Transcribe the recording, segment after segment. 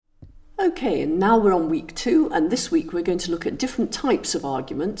Okay, and now we're on week 2, and this week we're going to look at different types of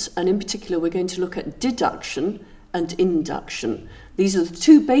arguments, and in particular we're going to look at deduction and induction. These are the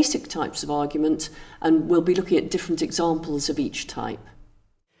 2 basic types of argument, and we'll be looking at different examples of each type.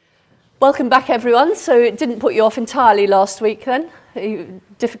 Welcome back, everyone. So it didn't put you off entirely last week then?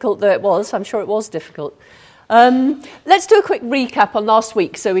 Difficult though it was, I'm sure it was difficult. Let's do a quick recap on last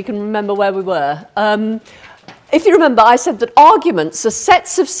week so we can remember where we were. If you remember, I said that arguments are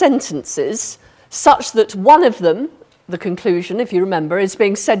sets of sentences such that one of them, the conclusion, if you remember, is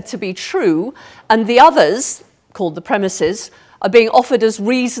being said to be true, and the others, called the premises, are being offered as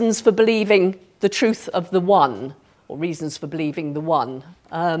reasons for believing the truth of the one, or reasons for believing the one.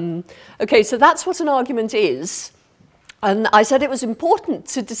 Okay, so that's what an argument is. And I said it was important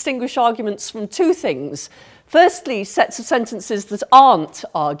to distinguish arguments from 2 things. Firstly, sets of sentences that aren't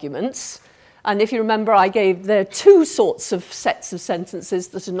arguments. And if you remember, there are 2 sorts of sets of sentences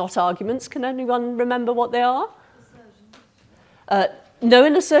that are not arguments. Can anyone remember what they are? No,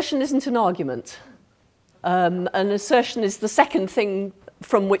 an assertion isn't an argument. An assertion is the second thing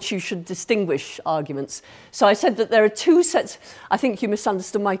from which you should distinguish arguments. So I said that there are 2 sets. I think you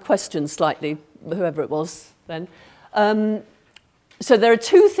misunderstood my question slightly, whoever it was then. So there are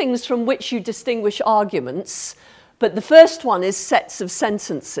 2 things from which you distinguish arguments, but the first one is sets of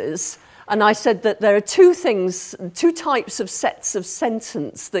sentences. And I said that there are 2 types of sets of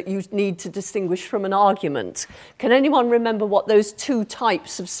sentence that you need to distinguish from an argument. Can anyone remember what those 2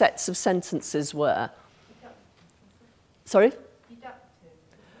 types of sets of sentences were? Sorry?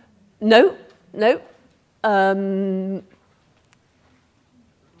 No.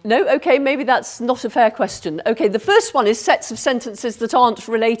 No, okay, maybe that's not a fair question. Okay, the first one is sets of sentences that aren't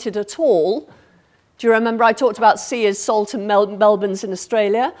related at all. Do you remember I talked about Sears, Salt and Melbourne's in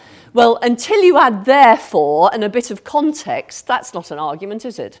Australia? Well, until you add therefore and a bit of context, that's not an argument,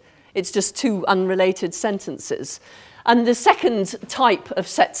 is it? It's just 2 unrelated sentences. And the second type of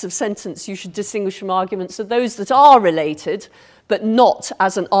sets of sentence you should distinguish from arguments are those that are related, but not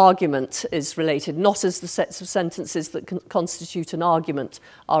as an argument is related, not as the sets of sentences that constitute an argument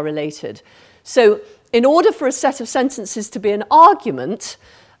are related. So in order for a set of sentences to be an argument,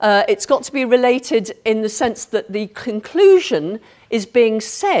 it's got to be related in the sense that the conclusion is being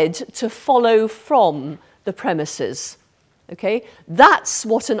said to follow from the premises. Okay? That's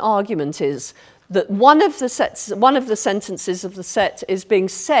what an argument is. That one of the sentences of the set is being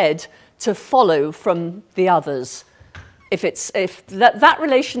said to follow from the others. If that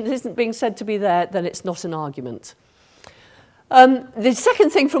relation isn't being said to be there, then it's not an argument. The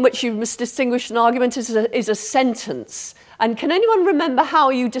second thing from which you must distinguish an argument is a sentence. And can anyone remember how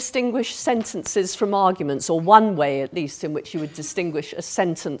you distinguish sentences from arguments, or one way at least in which you would distinguish a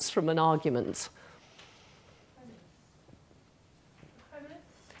sentence from an argument?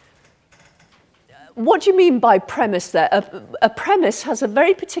 What do you mean by premise there? A premise has a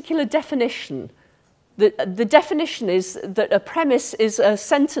very particular definition. The definition is that a premise is a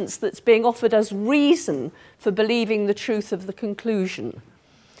sentence that's being offered as reason for believing the truth of the conclusion.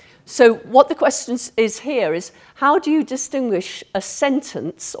 So what the question is here is, how do you distinguish a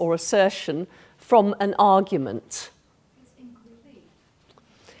sentence or assertion from an argument? It's incomplete.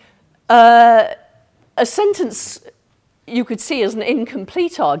 A sentence you could see as an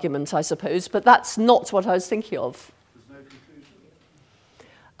incomplete argument, I suppose, but that's not what I was thinking of. There's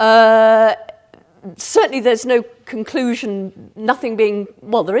no conclusion? Certainly there's no conclusion,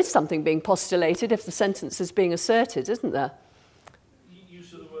 there is something being postulated if the sentence is being asserted, isn't there?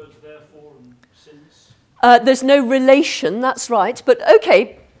 Use of the words therefore and since. There's no relation, that's right, but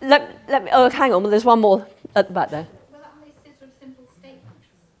okay, let me, hang on, there's one more at the back there. Well, aren't they sort of simple statements?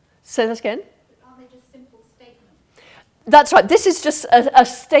 Say that again? Aren't they just simple statements? That's right, this is just a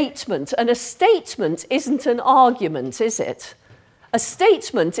statement, and a statement isn't an argument, is it? A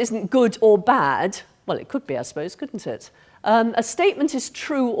statement isn't good or bad. Well, it could be, I suppose, couldn't it? A statement is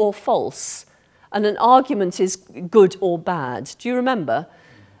true or false, and an argument is good or bad. Do you remember?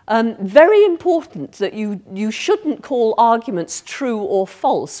 Very important that you shouldn't call arguments true or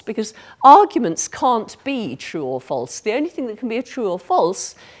false, because arguments can't be true or false. The only thing that can be a true or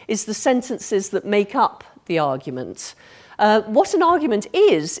false is the sentences that make up the argument. What an argument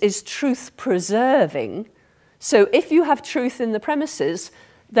is truth preserving. So if you have truth in the premises,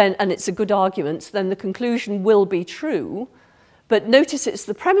 and it's a good argument, then the conclusion will be true. But notice it's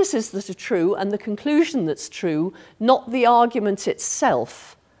the premises that are true and the conclusion that's true, not the argument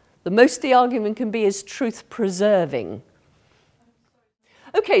itself. The most the argument can be is truth preserving.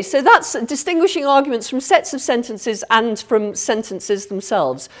 Okay, so that's distinguishing arguments from sets of sentences and from sentences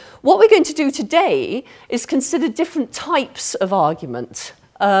themselves. What we're going to do today is consider different types of argument.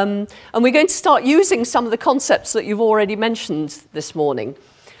 And we're going to start using some of the concepts that you've already mentioned this morning.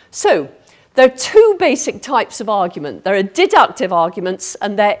 So, there are two basic types of argument. There are deductive arguments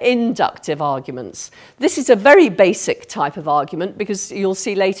and there are inductive arguments. This is a very basic type of argument because you'll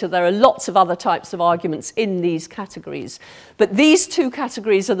see later there are lots of other types of arguments in these categories. But these two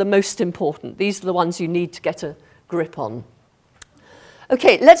categories are the most important. These are the ones you need to get a grip on.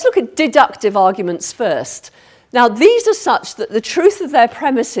 Okay, let's look at deductive arguments first. Now, these are such that the truth of their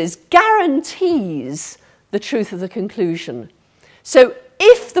premises guarantees the truth of the conclusion. So,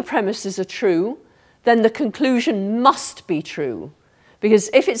 if the premises are true, then the conclusion must be true.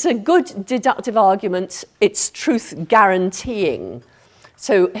 Because if it's a good deductive argument, it's truth guaranteeing.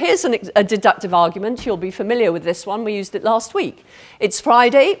 So here's a deductive argument. You'll be familiar with this one. We used it last week. It's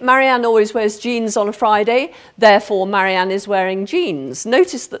Friday. Marianne always wears jeans on a Friday. Therefore, Marianne is wearing jeans.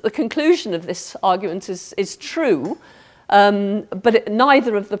 Notice that the conclusion of this argument is true. But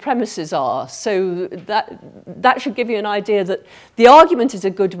neither of the premises are. So that should give you an idea that the argument is a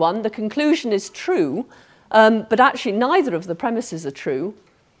good one, the conclusion is true, but actually neither of the premises are true.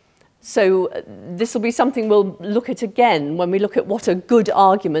 So this will be something we'll look at again when we look at what a good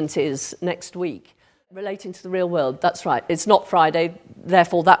argument is next week. Relating to the real world, that's right. It's not Friday,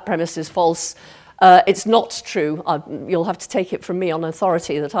 therefore that premise is false. It's not true. You'll have to take it from me on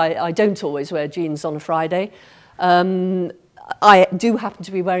authority that I don't always wear jeans on a Friday. I do happen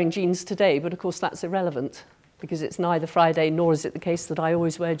to be wearing jeans today, but of course that's irrelevant because it's neither Friday nor is it the case that I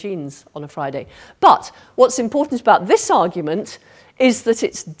always wear jeans on a Friday. But what's important about this argument is that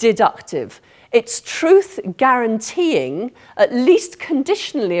it's deductive. It's truth guaranteeing, at least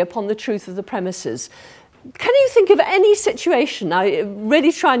conditionally, upon the truth of the premises. Can you think of any situation, now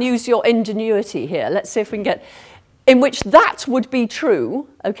really try and use your ingenuity here, let's see if we can get, in which that would be true,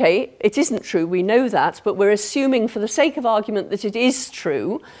 okay, it isn't true, we know that, but we're assuming for the sake of argument that it is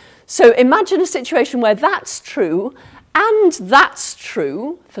true. So imagine a situation where that's true and that's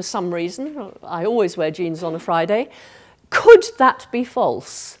true for some reason. I always wear jeans on a Friday. Could that be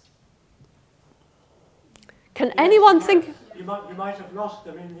false? Can anyone think? You might have lost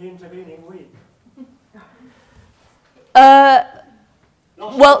them in the intervening week.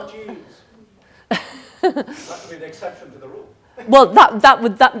 Lost well, your jeans. That would be the exception to the rule. Well,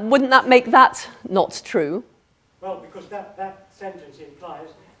 wouldn't that make that not true? Well, because that sentence implies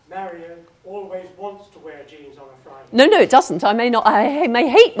Marion always wants to wear jeans on a Friday. No, it doesn't. I may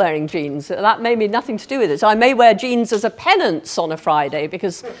hate wearing jeans. That may be nothing to do with it. I may wear jeans as a penance on a Friday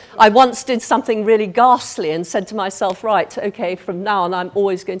because I once did something really ghastly and said to myself, right, okay, from now on I'm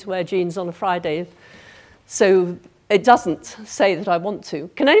always going to wear jeans on a Friday. So it doesn't say that I want to.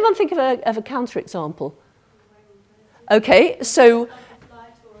 Can anyone think of a counterexample? Okay, so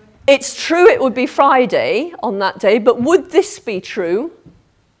it's true it would be Friday on that day, but would this be true?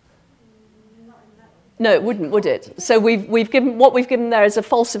 No, it wouldn't, would it? So we've given there is a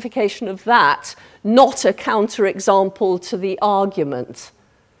falsification of that, not a counterexample to the argument.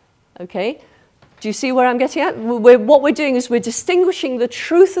 Okay? Do you see where I'm getting at? What we're doing is we're distinguishing the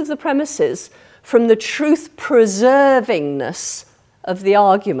truth of the premises from the truth preservingness of the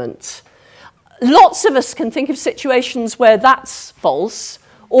argument. Lots of us can think of situations where that's false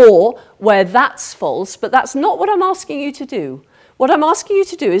or where that's false, but that's not what I'm asking you to do. What I'm asking you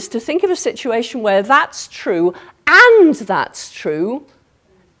to do is to think of a situation where that's true and that's true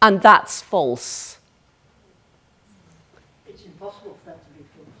and that's false. It's impossible for that to be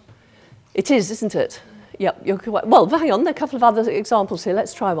false. It is, isn't it? Yep, you're correct. Well, hang on, there are a couple of other examples here.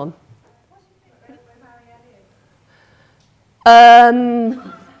 Let's try one.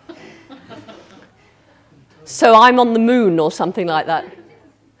 So I'm on the moon or something like that.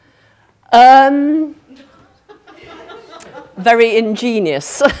 Very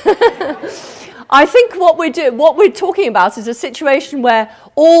ingenious. I think what we're talking about is a situation where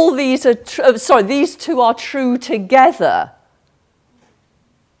all these are these two are true together.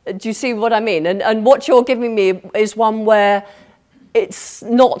 Do you see what I mean? And what you're giving me is one where it's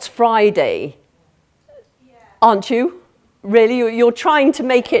not Friday, aren't you? Really, you're trying to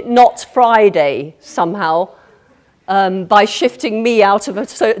make it not Friday somehow by shifting me out of a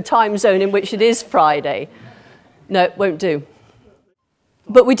certain time zone in which it is Friday. No, it won't do.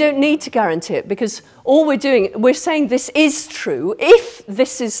 But we don't need to guarantee it because all we're saying this is true, if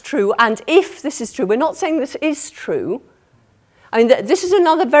this is true, and if this is true. We're not saying this is true. I mean, this is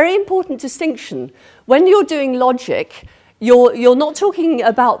another very important distinction. When you're doing logic, you're not talking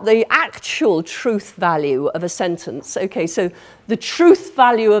about the actual truth value of a sentence. Okay, so the truth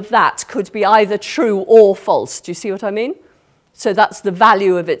value of that could be either true or false. Do you see what I mean? So that's the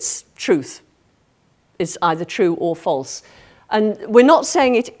value of its truth. Is either true or false. And we're not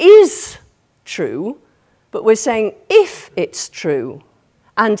saying it is true, but we're saying if it's true.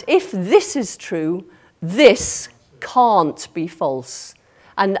 And if this is true, this can't be false.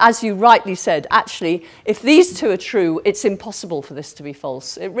 And as you rightly said, actually, if these two are true, it's impossible for this to be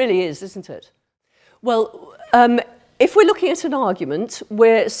false. It really is, isn't it? Well, if we're looking at an argument,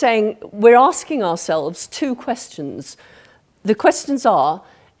 we're asking ourselves two questions. The questions are,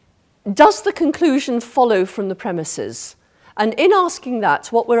 does the conclusion follow from the premises? And in asking that,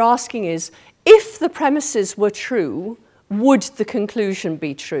 what we're asking is, if the premises were true, would the conclusion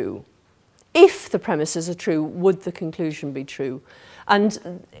be true? If the premises are true, would the conclusion be true?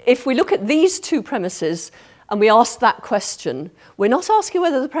 And if we look at these two premises and we ask that question, we're not asking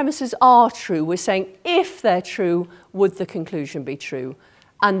whether the premises are true. We're saying, if they're true, would the conclusion be true?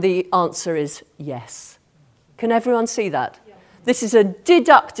 And the answer is yes. Can everyone see that? Yeah. This is a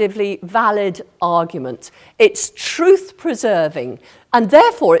deductively valid argument. It's truth-preserving, and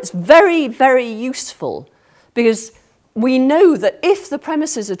therefore it's very, very useful, because we know that if the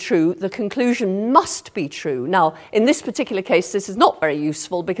premises are true, the conclusion must be true. Now, in this particular case, this is not very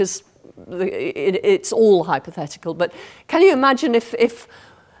useful because it's all hypothetical. But can you imagine if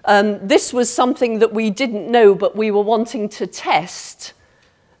this was something that we didn't know but we were wanting to test,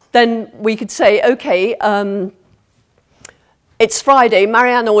 then we could say, okay, it's Friday,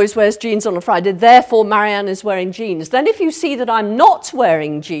 Marianne always wears jeans on a Friday, therefore Marianne is wearing jeans. Then if you see that I'm not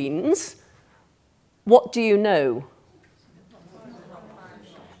wearing jeans, what do you know?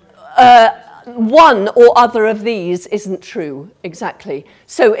 One or other of these isn't true, exactly.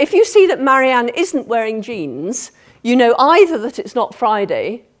 So if you see that Marianne isn't wearing jeans, you know either that it's not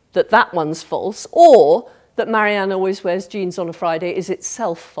Friday, that one's false, or that Marianne always wears jeans on a Friday is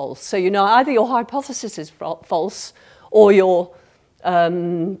itself false. So you know either your hypothesis is false or your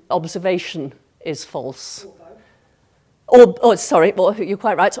observation is false. You're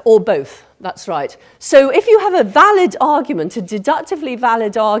quite right, or both, that's right. So if you have a valid argument, a deductively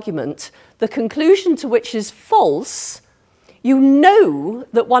valid argument, the conclusion to which is false, you know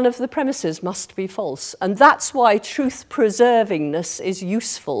that one of the premises must be false. And that's why truth-preservingness is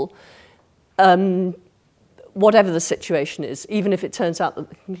useful, whatever the situation is, even if it turns out that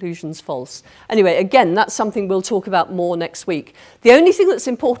the conclusion's false. Anyway, again, that's something we'll talk about more next week. The only thing that's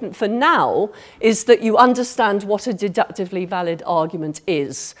important for now is that you understand what a deductively valid argument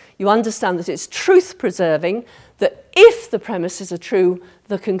is. You understand that it's truth-preserving, that if the premises are true,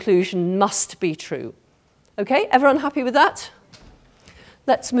 the conclusion must be true. Okay, everyone happy with that?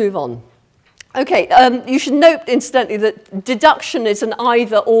 Let's move on. Okay, you should note, incidentally, that deduction is an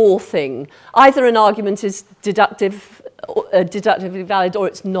either-or thing. Either an argument is deductively valid or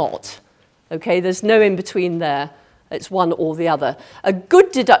it's not. Okay, there's no in-between there. It's one or the other. A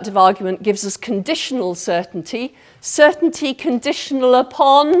good deductive argument gives us conditional certainty. Certainty conditional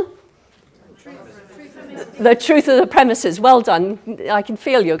upon the truth of the premises. Well done. I can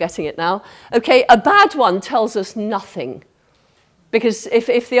feel you're getting it now. Okay, a bad one tells us nothing. Because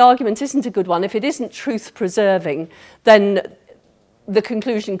if the argument isn't a good one, if it isn't truth-preserving, then the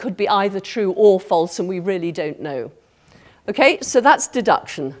conclusion could be either true or false, and we really don't know. Okay, so that's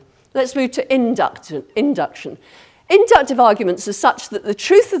deduction. Let's move to induction. Inductive arguments are such that the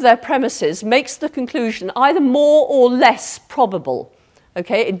truth of their premises makes the conclusion either more or less probable.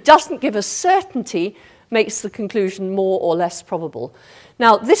 Okay, it doesn't give us certainty, makes the conclusion more or less probable.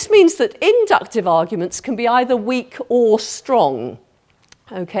 Now, this means that inductive arguments can be either weak or strong.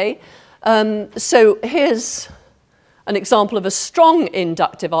 Okay, so here's an example of a strong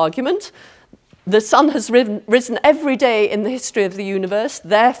inductive argument. The sun has risen every day in the history of the universe,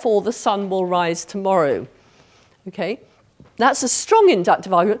 therefore the sun will rise tomorrow. Okay, that's a strong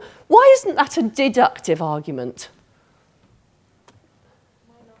inductive argument. Why isn't that a deductive argument?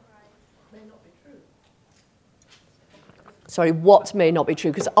 Sorry, what may not be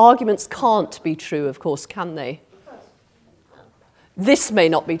true? Because arguments can't be true, of course, can they? This may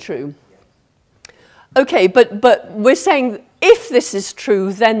not be true. Okay, but we're saying if this is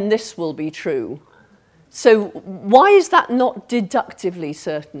true, then this will be true. So why is that not deductively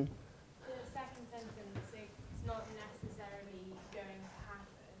certain? The second sentence, it's not necessarily going to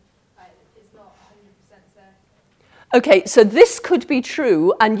happen, but it's not 100% certain. Okay, so this could be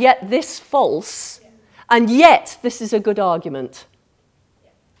true, and yet this false, and yet this is a good argument.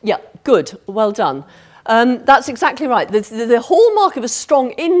 Yeah, good, well done. That's exactly right. The hallmark of a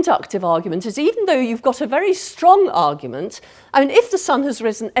strong inductive argument is even though you've got a very strong argument, I mean, if the sun has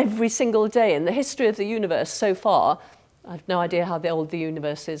risen every single day in the history of the universe so far, I have no idea how old the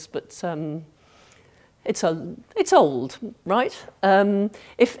universe is, but It's old, right?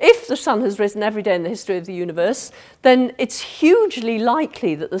 If the sun has risen every day in the history of the universe, then it's hugely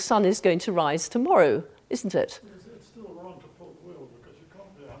likely that the sun is going to rise tomorrow, isn't it? It's still wrong to put will, because you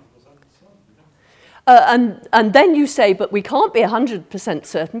can't be 100% certain. And then you say, but we can't be 100%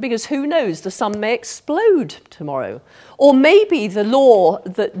 certain because who knows, the sun may explode tomorrow. Or maybe the law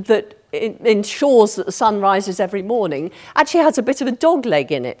that ensures that the sun rises every morning actually has a bit of a dog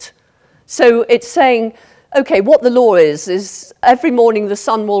leg in it. So it's saying, okay, what the law is every morning the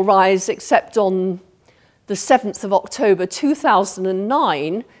sun will rise except on the 7th of October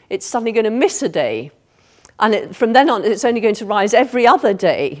 2009, it's suddenly going to miss a day. And from then on, it's only going to rise every other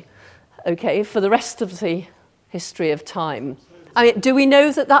day, okay, for the rest of the history of time. I mean, do we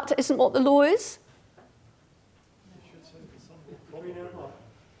know that that isn't what the law is?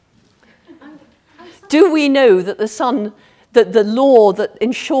 Do we know that the sun, that the law that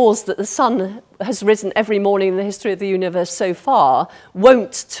ensures that the sun has risen every morning in the history of the universe so far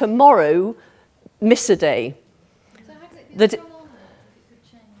won't tomorrow miss a day? So how does it That be it- so long then, if it could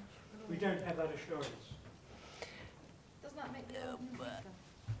change? We don't have that assurance. Doesn't that make the argument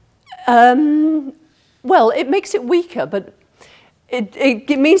weaker? Well, it makes it weaker, but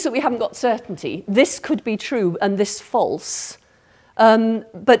it means that we haven't got certainty. This could be true and this false.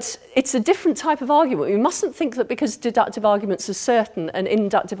 But it's a different type of argument. We mustn't think that because deductive arguments are certain and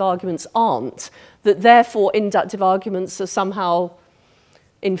inductive arguments aren't, that therefore inductive arguments are somehow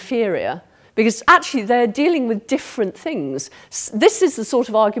inferior. Because actually they're dealing with different things. This is the sort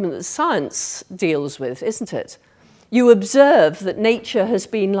of argument that science deals with, isn't it? You observe that nature has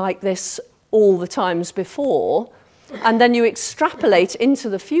been like this all the times before, and then you extrapolate into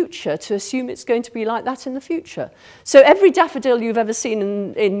the future to assume it's going to be like that in the future. So every daffodil you've ever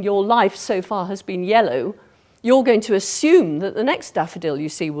seen in your life so far has been yellow. You're going to assume that the next daffodil you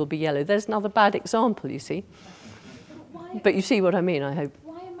see will be yellow. There's another bad example, you see. But you see what I mean, I hope.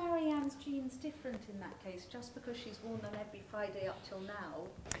 Why are Marianne's genes different in that case? Just because she's worn them every Friday up till now,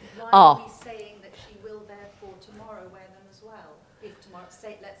 why are we saying that she will therefore tomorrow wear them as well? If tomorrow,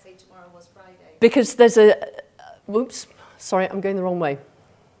 let's say tomorrow was Friday. Because there's a... Whoops, sorry, I'm going the wrong way.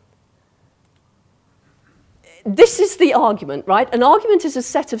 This is the argument, right? An argument is a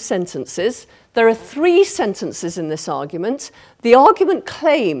set of sentences. There are 3 sentences in this argument. The argument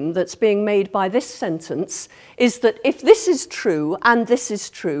claim that's being made by this sentence is that if this is true and this is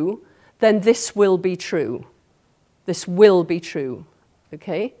true, then this will be true. This will be true,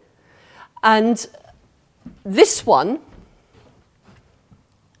 okay? And this one,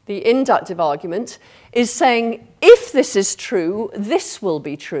 the inductive argument, is saying, if this is true, this will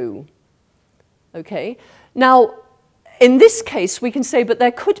be true. Okay? Now, in this case, we can say, but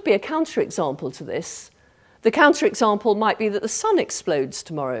there could be a counterexample to this. The counterexample might be that the sun explodes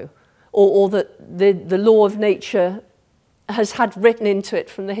tomorrow, or that the law of nature has had written into it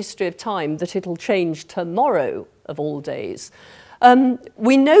from the history of time that it'll change tomorrow of all days.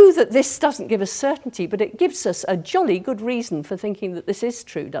 We know that this doesn't give us certainty, but it gives us a jolly good reason for thinking that this is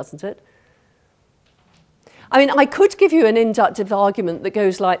true, doesn't it? I mean, I could give you an inductive argument that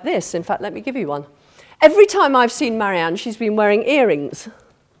goes like this. In fact, let me give you one. Every time I've seen Marianne, she's been wearing earrings.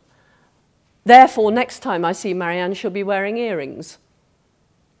 Therefore, next time I see Marianne, she'll be wearing earrings.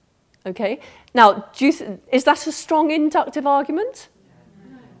 Okay? Now, is that a strong inductive argument?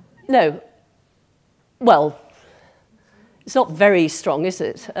 No. Well, it's not very strong, is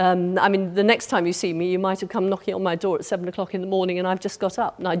it? I mean, the next time you see me, you might have come knocking on my door at 7 o'clock in the morning and I've just got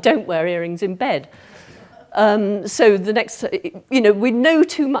up, and I don't wear earrings in bed. So the next, we know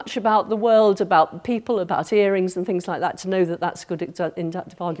too much about the world, about people, about earrings and things like that to know that that's a good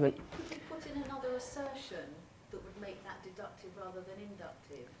inductive argument. Could you put in another assertion that would make that deductive rather than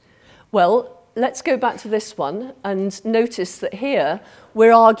inductive? Well, let's go back to this one and notice that here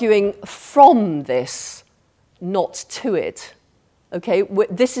we're arguing from this, not to it. Okay,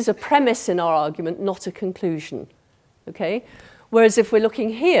 this is a premise in our argument, not a conclusion. Okay, whereas if we're looking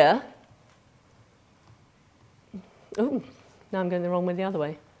here, oh, now I'm going the wrong way the other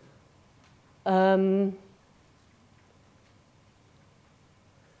way. Oh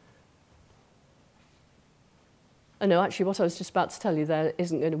no, actually what I was just about to tell you there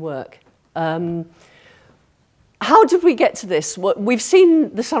isn't going to work. How did we get to this? We've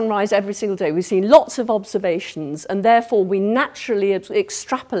seen the sunrise every single day. We've seen lots of observations, and therefore we naturally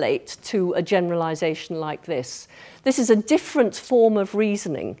extrapolate to a generalization like this. This is a different form of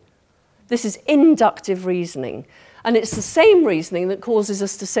reasoning. This is inductive reasoning. And it's the same reasoning that causes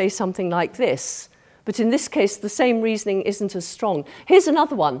us to say something like this. But in this case, the same reasoning isn't as strong. Here's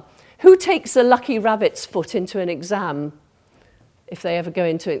another one. Who takes a lucky rabbit's foot into an exam if they ever go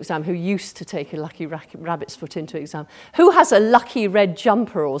into an exam, who used to take a lucky rabbit's foot into exam. Who has a lucky red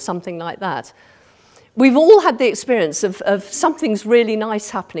jumper or something like that? We've all had the experience of something's really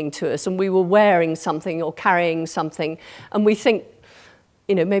nice happening to us and we were wearing something or carrying something and we think,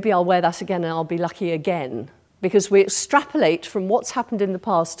 you know, maybe I'll wear that again and I'll be lucky again, because we extrapolate from what's happened in the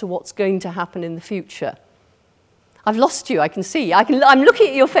past to what's going to happen in the future. I've lost you, I can see. I'm looking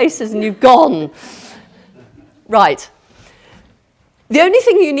at your faces and you've gone. Right. The only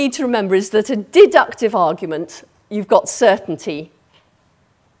thing you need to remember is that a deductive argument, you've got certainty.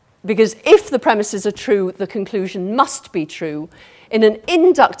 Because if the premises are true, the conclusion must be true. In an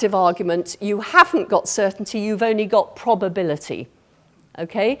inductive argument, you haven't got certainty, you've only got probability.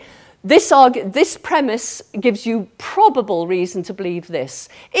 Okay? This premise gives you probable reason to believe this.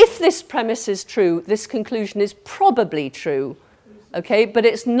 If this premise is true, this conclusion is probably true. Okay? But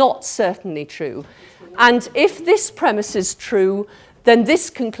it's not certainly true. And if this premise is true, then this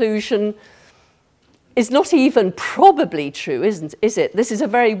conclusion is not even probably true, is it? This is a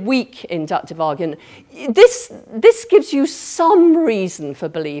very weak inductive argument. This gives you some reason for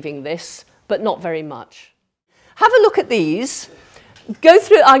believing this, but not very much. Have a look at these. Go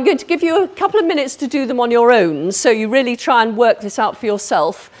through. I'm going to give you a couple of minutes to do them on your own, so you really try and work this out for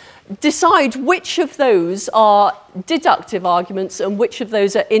yourself. Decide which of those are deductive arguments and which of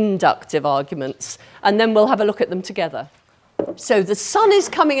those are inductive arguments, and then we'll have a look at them together. So the sun is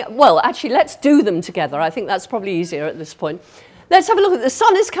coming, well, actually, let's do them together. I think that's probably easier at this point. Let's have a look at the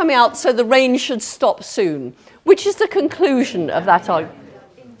sun is coming out, so the rain should stop soon. Which is the conclusion of that argument?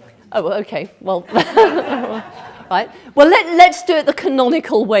 Oh, okay, well, right. Well, let's do it the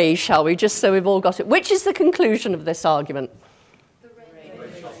canonical way, shall we, just so we've all got it. Which is the conclusion of this argument?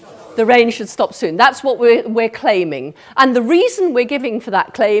 The rain should stop soon. That's what we're claiming. And the reason we're giving for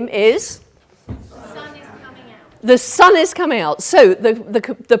that claim is? The sun is coming out. So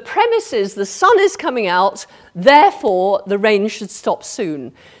the premise is the sun is coming out, therefore the rain should stop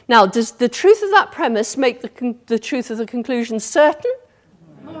soon. Now, does the truth of that premise make the truth of the conclusion certain?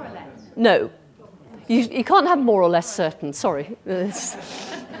 More or less. No. You can't have more or less certain, sorry. It's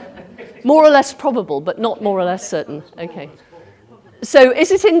more or less probable, but not more or less certain. Okay. So is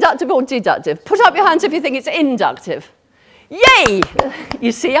it inductive or deductive? Put up your hands if you think it's inductive. Yay!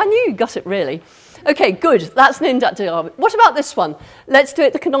 You see, I knew you got it really. Okay, good. That's an inductive argument. What about this one? Let's do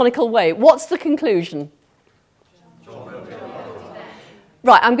it the canonical way. What's the conclusion?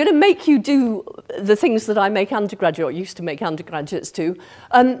 Right, I'm going to make you do the things that I make undergraduate, or used to make undergraduates do.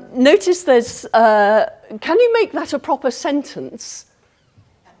 Notice there's, can you make that a proper sentence?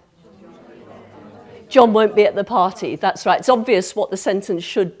 John won't be at the party. That's right. It's obvious what the sentence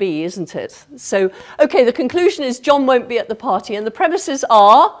should be, isn't it? So, okay, the conclusion is John won't be at the party, and the premises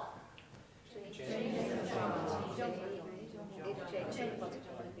are?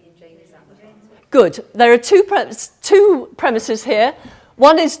 Good. There are two premises here.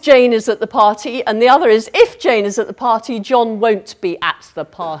 One is Jane is at the party, and the other is if Jane is at the party, John won't be at the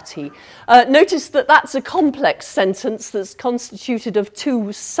party. Notice that that's a complex sentence that's constituted of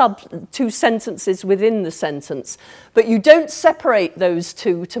two sentences within the sentence. But you don't separate those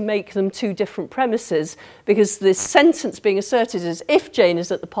two to make them two different premises, because the sentence being asserted is if Jane is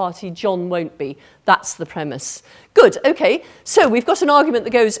at the party, John won't be. That's the premise. Good, okay. So we've got an argument that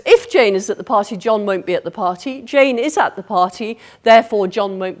goes, if Jane is at the party, John won't be at the party. Jane is at the party, therefore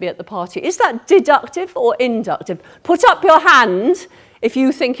John won't be at the party. Is that deductive or inductive? Put up your hand if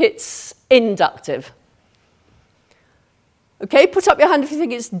you think it's inductive. Okay, put up your hand if you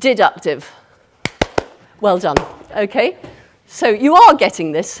think it's deductive. Well done. Okay, so you are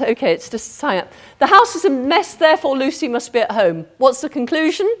getting this. Okay, it's just sign up. The house is a mess, therefore Lucy must be at home. What's the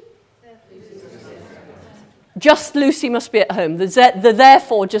conclusion? Just Lucy must be at home. The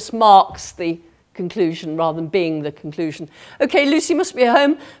therefore just marks the conclusion rather than being the conclusion. Okay, Lucy must be at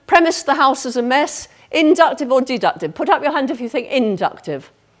home. Premise, the house is a mess. Inductive or deductive? Put up your hand if you think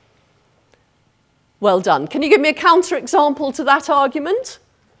inductive. Well done. Can you give me a counter example to that argument?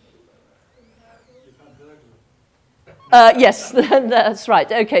 Yes, that's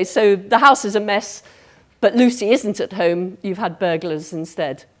right. Okay, so the house is a mess, but Lucy isn't at home. You've had burglars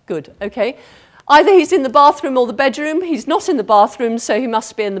instead. Good, okay. Either he's in the bathroom or the bedroom. He's not in the bathroom, so he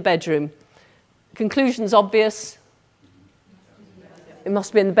must be in the bedroom. Conclusion's obvious. It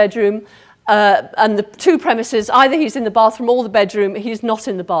must be in the bedroom. And the two premises, either he's in the bathroom or the bedroom. He's not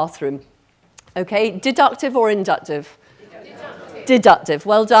in the bathroom. Okay, deductive or inductive? Deductive,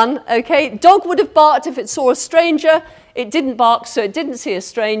 well done. Okay, dog would have barked if it saw a stranger. It didn't bark, so it didn't see a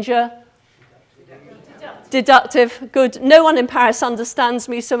stranger. Deductive, good. No one in Paris understands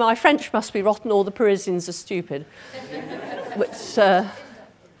me, so my French must be rotten or the Parisians are stupid. which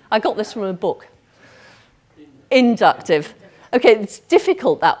I got this from a book. Inductive. Okay, it's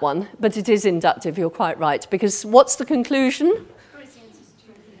difficult, that one, but it is inductive, you're quite right, because what's the conclusion?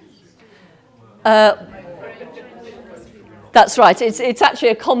 That's right, it's actually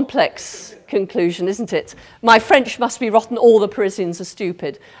a complex conclusion, isn't it? My French must be rotten, all the Parisians are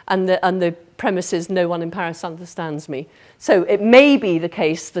stupid, and the premise is no one in Paris understands me. So it may be the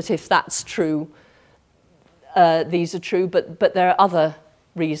case that if that's true, these are true, but there are other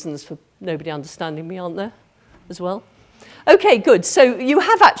reasons for nobody understanding me, aren't there, as well? Okay, good. So you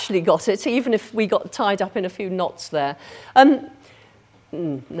have actually got it, even if we got tied up in a few knots there. No,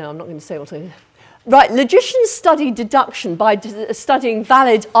 I'm not going to say what I... Right, logicians study deduction by studying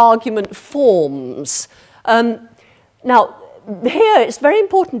valid argument forms. Now, here it's very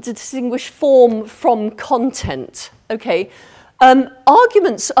important to distinguish form from content. Okay,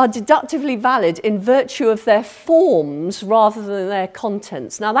 arguments are deductively valid in virtue of their forms rather than their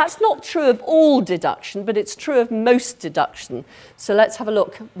contents. Now, that's not true of all deduction, but it's true of most deduction. So let's have a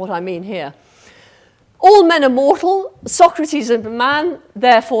look at what I mean here. All men are mortal. Socrates is a man,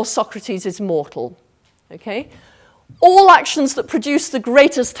 therefore Socrates is mortal. Okay? All actions that produce the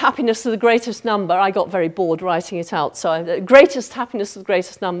greatest happiness to the greatest number, I got very bored writing it out, so greatest happiness to the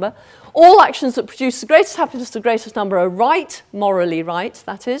greatest number. All actions that produce the greatest happiness to the greatest number are right, morally right,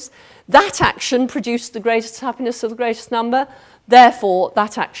 that is. That action produced the greatest happiness to the greatest number, therefore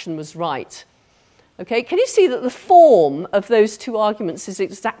that action was right. Okay? Can you see that the form of those two arguments is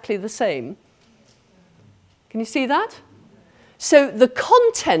exactly the same? Can you see that? So the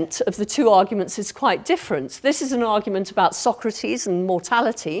content of the two arguments is quite different. This is an argument about Socrates and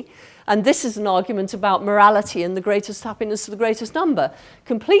mortality, and this is an argument about morality and the greatest happiness to the greatest number.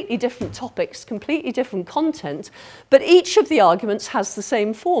 Completely different topics, completely different content, but each of the arguments has the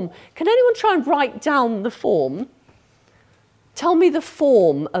same form. Can anyone try and write down the form? Tell me the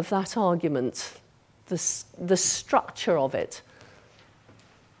form of that argument, the structure of it.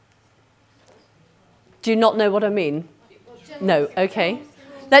 Do you not know what I mean? No, okay.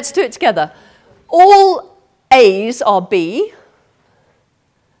 Let's do it together. All A's are B.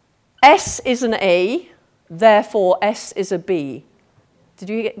 S is an A, therefore S is a B. Did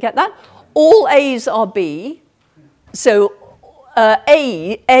you get that? All A's are B. So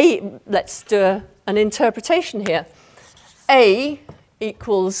A, let's do an interpretation here. A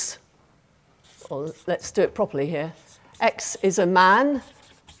equals, well, let's do it properly here. X is a man.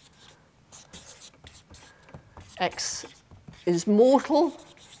 X is mortal,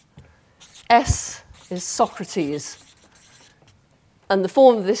 S is Socrates. And the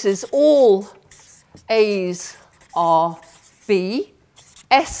form of this is all A's are B,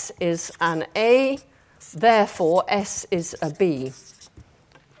 S is an A, therefore S is a B.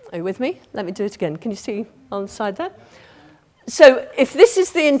 Are you with me? Let me do it again. Can you see on the side there? So if this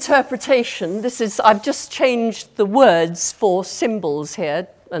is the interpretation, I've just changed the words for symbols here,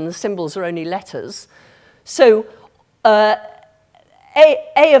 and the symbols are only letters. So A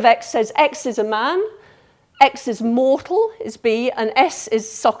of X says X is a man, X is mortal, is B, and S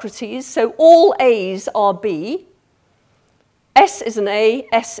is Socrates. So all A's are B. S is an A,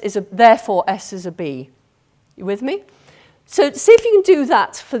 therefore S is a B. You with me? So see if you can do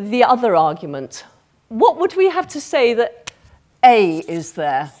that for the other argument. What would we have to say that A is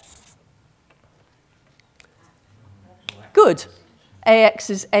there? Good. A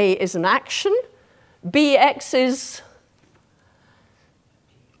is an action. BX is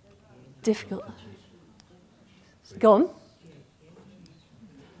difficult. Go on.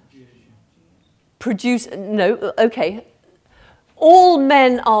 Produce, no, okay. All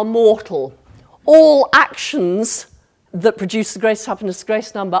men are mortal. All actions that produce the greatest happiness, the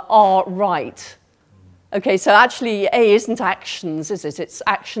greatest number, are right. Okay, so actually A isn't actions, is it? It's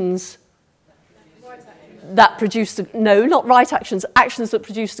actions that produce the, no, not right actions, actions that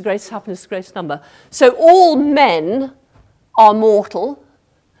produce the greatest happiness, the greatest number. So all men are mortal,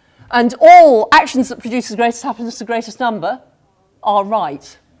 and all actions that produce the greatest happiness, the greatest number, are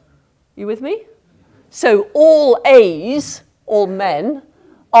right. You with me? So all A's, all men,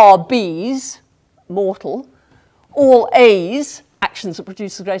 are B's, mortal. All A's, actions that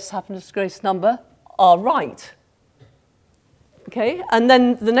produce the greatest happiness, the greatest number, are right. Okay, and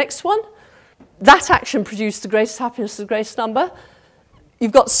then the next one, that action produced the greatest happiness, the greatest number.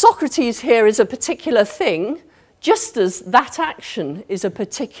 You've got Socrates here as a particular thing, just as that action is a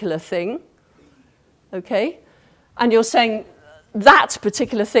particular thing. Okay, and you're saying that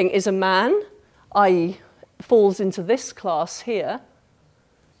particular thing is a man, i.e. falls into this class here,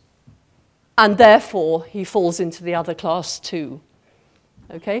 and therefore he falls into the other class too.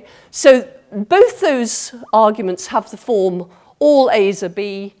 Okay, so both those arguments have the form all A's are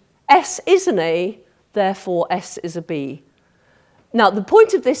B, S is an A, therefore S is a B. Now, the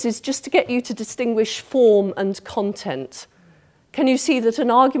point of this is just to get you to distinguish form and content. Can you see that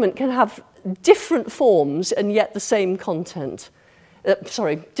an argument can have different forms and yet the same content?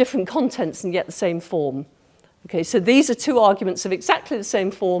 Different contents and yet the same form. Okay, so these are two arguments of exactly the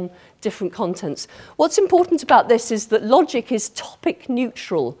same form, different contents. What's important about this is that logic is topic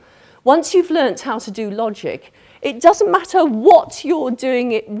neutral. Once you've learnt how to do logic, it doesn't matter what you're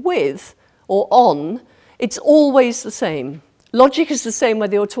doing it with or on, it's always the same. Logic is the same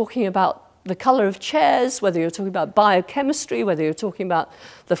whether you're talking about the colour of chairs, whether you're talking about biochemistry, whether you're talking about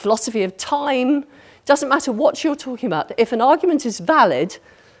the philosophy of time. It doesn't matter what you're talking about. If an argument is valid,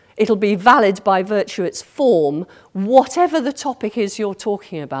 it'll be valid by virtue of its form, whatever the topic is you're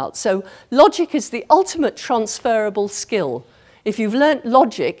talking about. So logic is the ultimate transferable skill. If you've learnt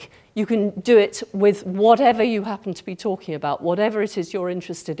logic, you can do it with whatever you happen to be talking about, whatever it is you're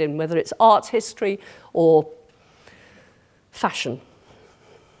interested in, whether it's art history or fashion.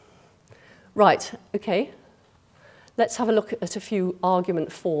 Right, okay. Let's have a look at a few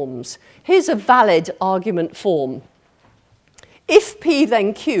argument forms. Here's a valid argument form. If P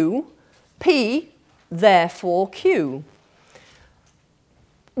then Q, P therefore Q.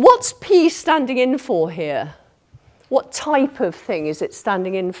 What's P standing in for here? What type of thing is it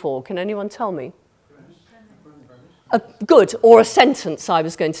standing in for? Can anyone tell me? Good, or a sentence, I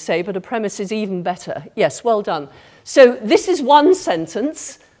was going to say, but a premise is even better. Yes, well done. So this is one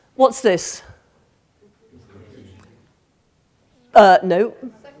sentence. What's this? No.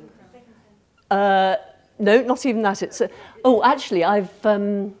 No, not even that. It's actually,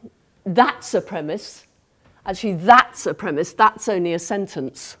 that's a premise. Actually, that's a premise. That's only a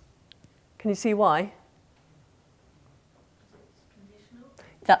sentence. Can you see why?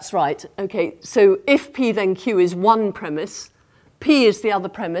 That's right. Okay, so if P then Q is one premise, P is the other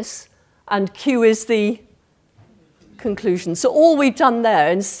premise, and Q is the conclusion. So all we've done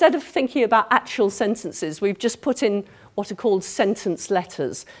there, instead of thinking about actual sentences, we've just put in what are called sentence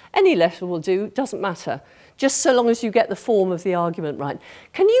letters. Any letter will do, doesn't matter, just so long as you get the form of the argument right.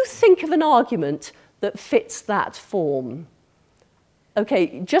 Can you think of an argument that fits that form?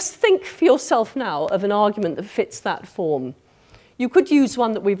 Okay, just think for yourself now of an argument that fits that form. You could use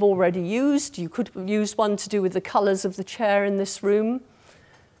one that we've already used. You could use one to do with the colours of the chair in this room.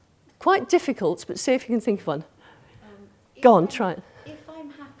 Quite difficult, but see if you can think of one. Go on, try it. If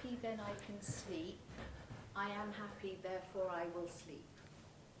I'm happy, then I can sleep. I am happy, therefore I will sleep.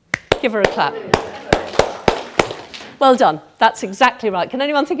 Give her a clap. Well done. That's exactly right. Can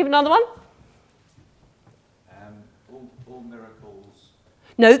anyone think of another one? All miracles.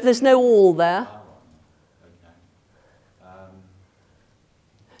 No, there's no all there.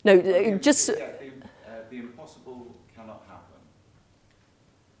 No, just... The impossible cannot happen.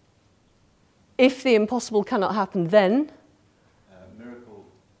 If the impossible cannot happen, then... Miracles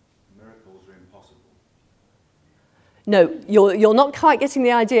are impossible. No, you're not quite getting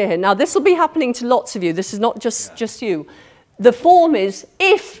the idea here. Now, this will be happening to lots of you. This is not just you. The form is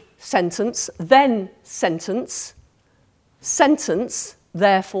if sentence, then sentence, sentence,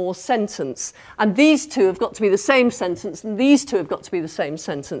 therefore sentence. And these two have got to be the same sentence, and these two have got to be the same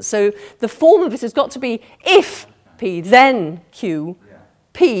sentence. So the form of it has got to be if P, then Q,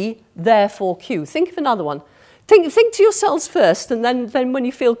 P, therefore Q. Think of another one. Think to yourselves first, and then when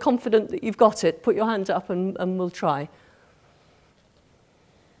you feel confident that you've got it, put your hand up and we'll try.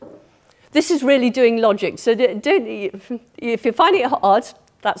 This is really doing logic. So if you're finding it hard,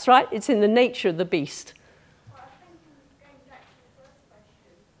 that's right, it's in the nature of the beast. Well, I think going back to the first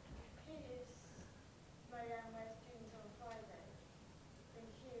question, P is Marianne wears jeans on Friday, then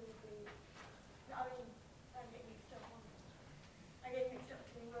Q would be, I'm getting mixed up on it. I'm getting mixed up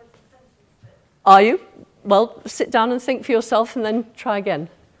between words and sentences, but... Are you? Well, sit down and think for yourself and then try again.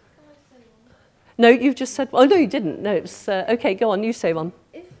 Can I say one? No, you've just said... Oh, no, you didn't. No, it's... OK, go on, you say one.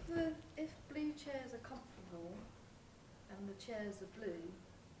 If blue chairs are comfortable and the chairs are blue,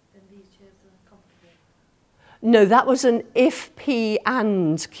 then these chairs are comfortable. No, that was an if P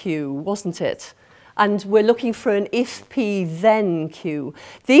and Q, wasn't it? And we're looking for an if P then Q.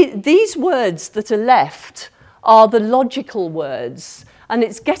 These words that are left are the logical words. And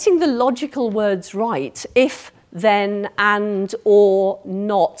it's getting the logical words right, if, then, and, or,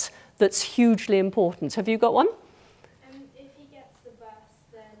 not, that's hugely important. Have you got one? If he gets the bus,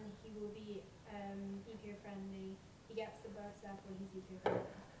 then he will be eco-friendly. He gets the bus, therefore he's eco-friendly.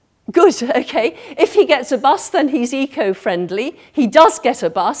 Good, okay. If he gets a bus, then he's eco-friendly. He does get a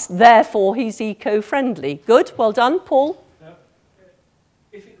bus, therefore he's eco-friendly. Good, well done. Paul?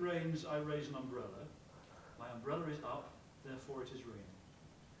 If it rains, I raise an umbrella. My umbrella is up, therefore it is raining.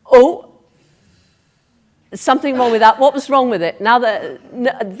 Oh, there's something wrong with that. What was wrong with it? Now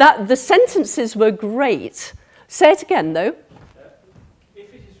that the sentences were great. Say it again, though.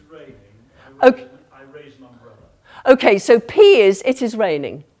 If it is raining, Okay. I raise an umbrella. Okay, so P is it is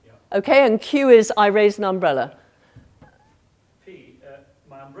raining. Yeah. Okay, and Q is I raise an umbrella. P,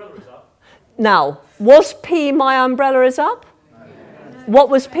 my umbrella is up. Now, was P my umbrella is up? No. What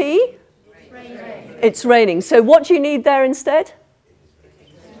was P? Raining. It's raining. So what do you need there instead?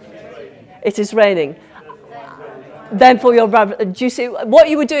 It is raining. Therefore, do you see, what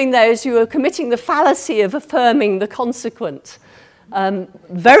you were doing there is you were committing the fallacy of affirming the consequent.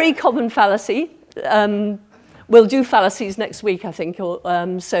 Very common fallacy. We'll do fallacies next week, I think.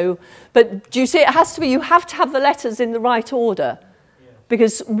 But do you see, it has to be, you have to have the letters in the right order.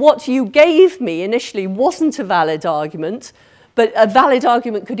 Because what you gave me initially wasn't a valid argument, but a valid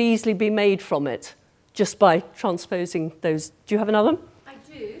argument could easily be made from it, just by transposing those. Do you have another one? I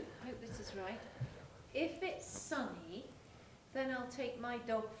do. I hope this is right. If it's sunny, then I'll take my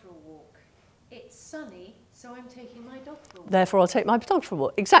dog for a walk. It's sunny, so I'm taking my dog for a walk. Therefore, I'll take my dog for a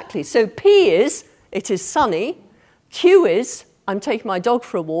walk. Exactly. So P is, it is sunny. Q is, I'm taking my dog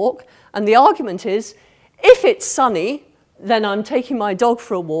for a walk. And the argument is, if it's sunny, then I'm taking my dog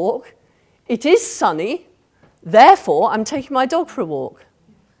for a walk. It is sunny, therefore I'm taking my dog for a walk.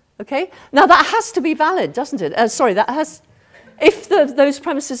 Okay? Now that has to be valid, doesn't it? If those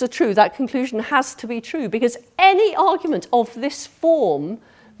premises are true, that conclusion has to be true, because any argument of this form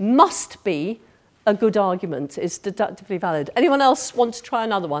must be a good argument, is deductively valid. Anyone else want to try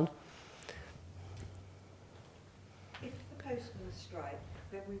another one? If the postman strikes,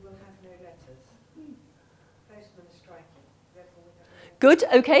 then we will have no letters. Postman is striking, therefore we have no letters. Good,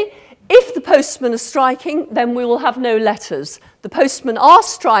 okay. If the postmen are striking, then we will have no letters. The postmen are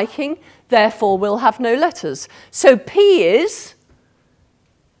striking, therefore we'll have no letters. So P is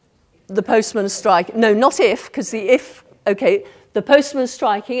the postman is striking. No, not if, because the if, okay, the postman is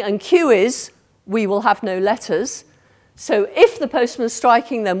striking, and Q is we will have no letters. So if the postman is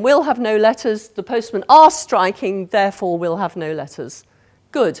striking, then we'll have no letters. The postmen are striking, therefore we'll have no letters.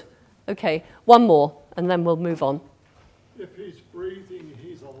 Good. Okay, one more, and then we'll move on. If he's breathing,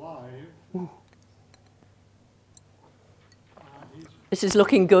 he's alive. This is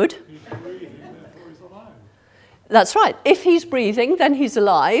looking good. He's breathing, therefore he's alive. That's right. If he's breathing, then he's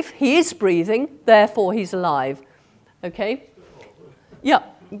alive. He is breathing, therefore he's alive. Okay? Yeah,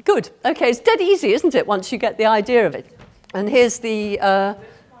 good. Okay, it's dead easy, isn't it, once you get the idea of it? And here's the...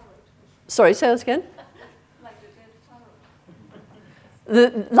 sorry, say that again?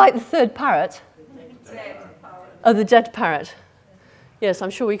 Like the third parrot? Oh, the dead parrot. Yes, I'm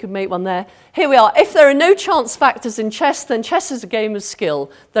sure we could make one there. Here we are. If there are no chance factors in chess, then chess is a game of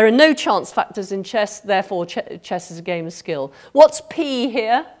skill. There are no chance factors in chess, therefore chess is a game of skill. What's P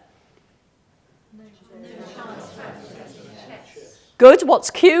here? No chance factors in chess. Good. What's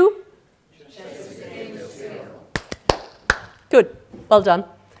Q? Chess is a game of skill. Good. Well done.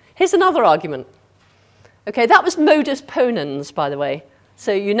 Here's another argument. Okay, that was modus ponens, by the way.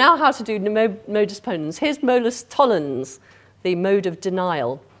 So you know how to do modus ponens. Here's modus tollens, the mode of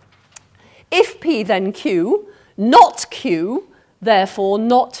denial. If P, then Q, not Q, therefore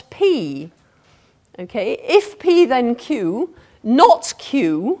not P. Okay, if P, then Q, not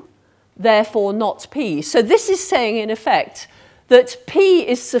Q, therefore not P. So this is saying, in effect, that P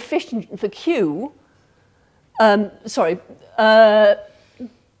is sufficient for Q.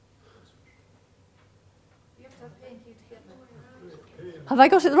 Have I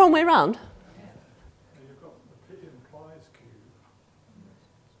got it the wrong way round? You've got the P implies Q.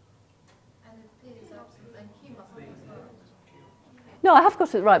 And if P is absent, then Q must be as well. No, I have got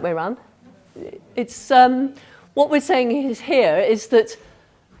it the right way round. It's what we're saying here is that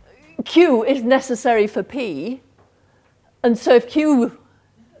Q is necessary for P, and so if Q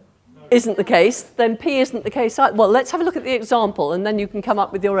isn't the case, then P isn't the case either. Well, let's have a look at the example, and then you can come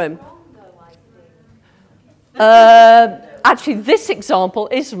up with your own. Actually, this example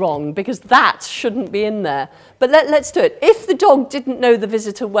is wrong, because that shouldn't be in there. But let's do it. If the dog didn't know the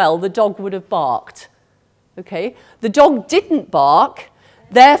visitor well, the dog would have barked. Okay? The dog didn't bark,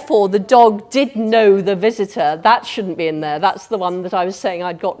 therefore the dog did know the visitor. That shouldn't be in there. That's the one that I was saying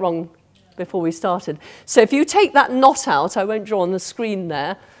I'd got wrong before we started. So if you take that not out, I won't draw on the screen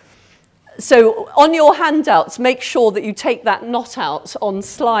there. So on your handouts, make sure that you take that not out on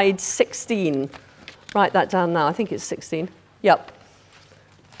slide 16. Write that down now. I think it's 16. Yep.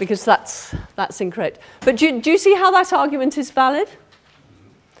 Because that's incorrect. But do you see how that argument is valid?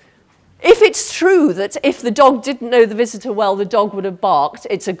 If it's true that if the dog didn't know the visitor well, the dog would have barked,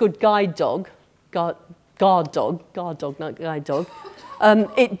 it's a good guard dog, not guide dog.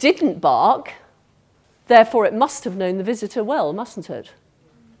 It didn't bark, therefore it must have known the visitor well, mustn't it?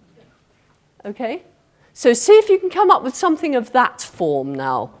 Okay? So see if you can come up with something of that form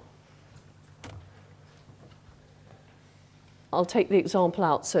now. I'll take the example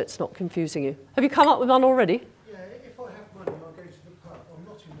out so it's not confusing you. Have you come up with one already? Yeah, if I have money, I'll go to the pub. I'm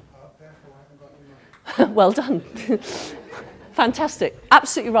not in the pub, therefore I haven't got any money. Well done. Fantastic.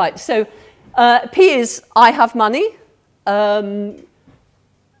 Absolutely right. So P is I have money.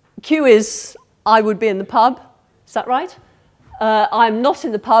 Q is I would be in the pub. Is that right? I'm not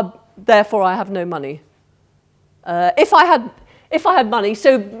in the pub, therefore I have no money. If I had money,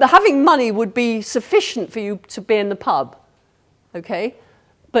 so having money would be sufficient for you to be in the pub. Okay?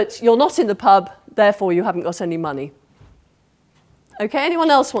 But you're not in the pub, therefore you haven't got any money. Okay, anyone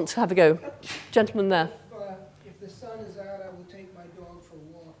else want to have a go? Gentleman there. If the sun is out, I will take my dog for a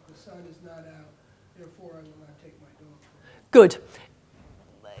walk. The sun is not out, therefore I will not take my dog for a walk. Good.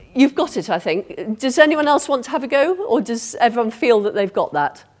 You've got it, I think. Does anyone else want to have a go, or does everyone feel that they've got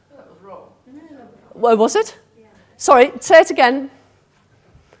that? That was wrong. Well, was it? Yeah. Sorry, say it again.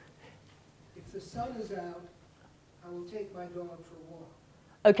 If the sun is out, I will take my dog for a walk.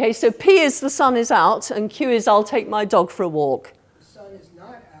 Okay, so P is the sun is out, and Q is I'll take my dog for a walk. The sun is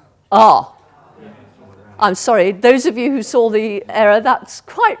not out. Ah. I'm sorry, those of you who saw the error, that's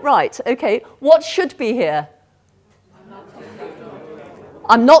quite right. Okay, what should be here?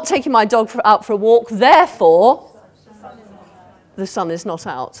 I'm not taking my dog out for a walk, therefore, the sun is not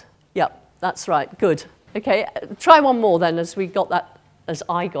out. Yep, that's right, good. Okay, try one more then, as I got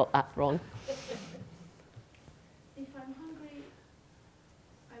that wrong. If I'm hungry,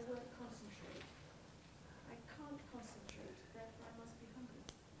 I won't concentrate. I can't concentrate, therefore I must be hungry.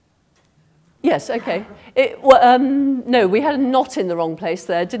 Yes, okay. No, we had a not in the wrong place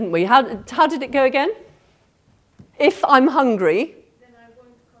there, didn't we? How did it go again? If I'm hungry,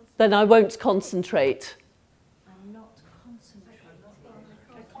 then I won't concentrate. I'm not concentrating.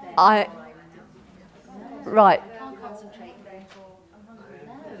 Right. I can't concentrate, therefore I'm hungry.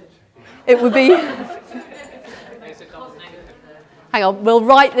 No. It would be... Hang on, we'll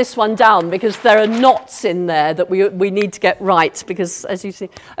write this one down because there are nots in there that we need to get right because, as you see...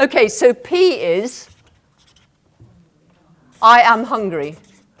 Okay, so P is I am hungry.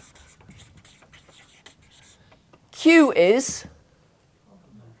 Q is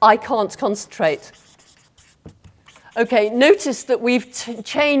I can't concentrate. Okay, notice that we've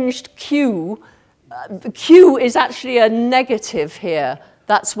changed Q. Q is actually a negative here.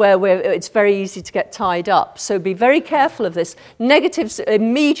 That's where it's very easy to get tied up. So be very careful of this. Negatives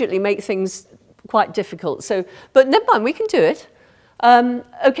immediately make things quite difficult. So, but never mind, we can do it.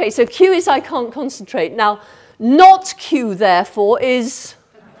 Okay, so Q is I can't concentrate. Now, not Q, therefore, is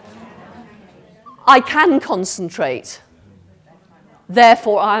I can concentrate.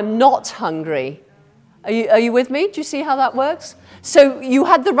 Therefore, I'm not hungry. Are you with me? Do you see how that works? So you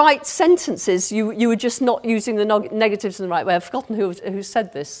had the right sentences. You were just not using the negatives in the right way. I've forgotten who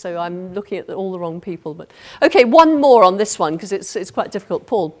said this, so I'm looking at all the wrong people. But okay, one more on this one because it's quite difficult.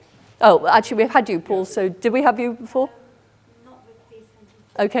 Paul. Oh, actually, we've had you, Paul. So did we have you before? Not with these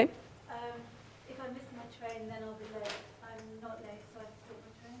sentences. Okay. If I miss my train, then I'll be late. I'm not late, so I've caught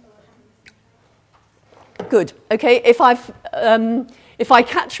my train, or I haven't missed my train. Good. Okay. If I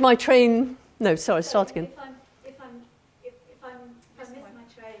catch my train, no, sorry, start again. If I miss my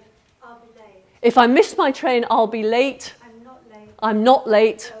train, I'll be late. If I miss my train, I'll be late. I'm not late. I'm not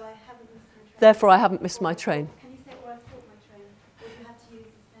late. So I haven't missed my train. Therefore, I haven't missed my train. Can you say where I've caught my train? Or do you have to use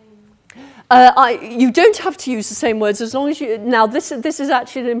the same? You don't have to use the same words as long as you... Now, this is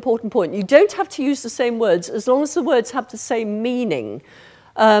actually an important point. You don't have to use the same words as long as the words have the same meaning.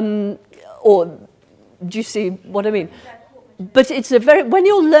 Or do you see what I mean? But when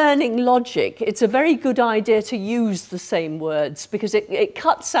you're learning logic, it's a very good idea to use the same words because it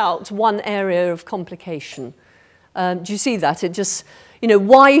cuts out one area of complication. Do you see that? It just,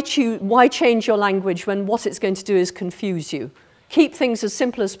 why change your language when what it's going to do is confuse you? Keep things as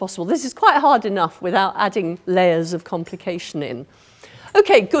simple as possible. This is quite hard enough without adding layers of complication in.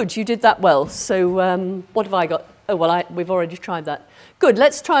 Okay, good, you did that well. So what have I got? Oh, well, we've already tried that. Good,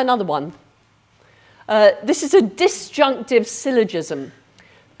 let's try another one. This is a disjunctive syllogism.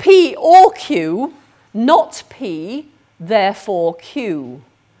 P or Q, not P, therefore Q.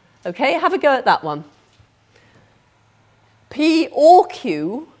 Okay, have a go at that one. P or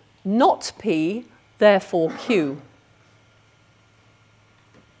Q, not P, therefore Q.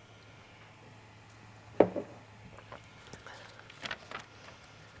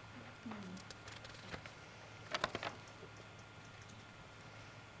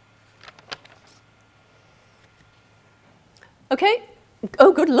 Okay?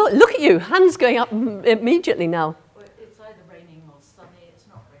 Oh, good, look at you. Hands going up immediately now. Well, it's either raining or sunny. It's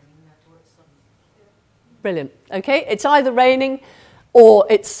not raining, therefore it's sunny. Brilliant. Okay, it's either raining or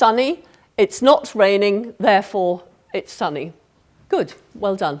it's sunny. It's not raining, therefore it's sunny. Good,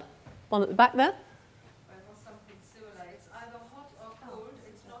 well done. One at the back there. Well, something similar. It's either hot or cold.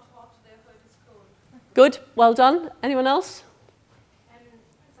 It's not hot, therefore it is cold. Good, well done. Anyone else? I'm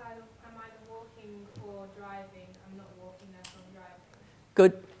either walking or driving. I'm not walking, therefore I'm driving.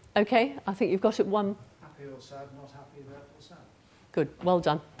 Good. Okay, I think you've got it one. Happy or sad, not happy, therefore sad. Good, well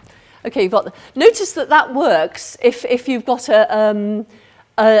done. Okay, you've got. Notice that works if you've got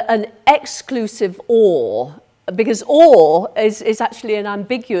an exclusive or, because or is actually an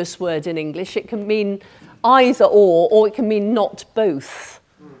ambiguous word in English. It can mean either or it can mean not both.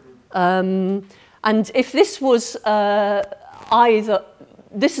 And if this was either,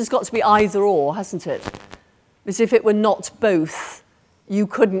 this has got to be either or, hasn't it? Because if it were not both, you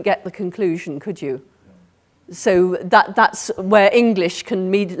couldn't get the conclusion, could you? So that's where English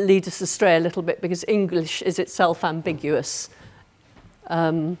can lead us astray a little bit, because English is itself ambiguous.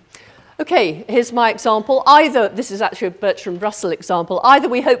 Okay, here's my example. Either, this is actually a Bertrand Russell example, either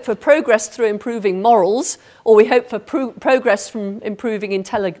we hope for progress through improving morals, or we hope for progress from improving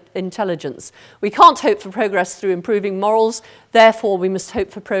intelligence. We can't hope for progress through improving morals, therefore we must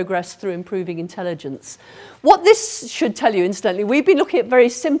hope for progress through improving intelligence. What this should tell you, incidentally, we've been looking at very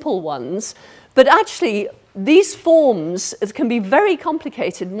simple ones, but actually these forms can be very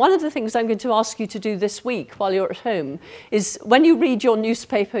complicated. One of the things I'm going to ask you to do this week while you're at home is when you read your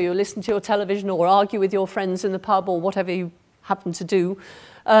newspaper, you listen to your television, or argue with your friends in the pub, or whatever you happen to do,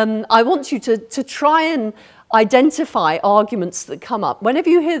 I want you to try and identify arguments that come up. Whenever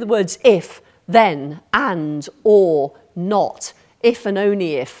you hear the words if, then, and, or, not, if and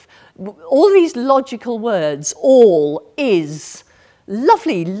only if, all these logical words, all, is,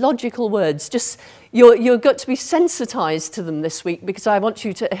 lovely logical words, just you've got to be sensitized to them this week, because I want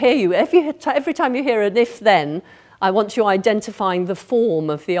you to hear you. Every time you hear an if-then, I want you identifying the form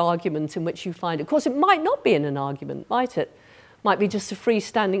of the argument in which you find it. Of course, it might not be in an argument, might it? Might be just a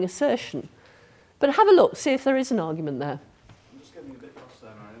freestanding assertion. But have a look, see if there is an argument there. I'm just getting a bit lost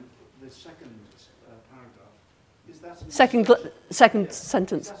there, Marion. The second paragraph, is that an Second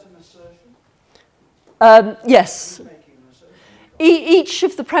sentence. Is that an assertion? Yes. Each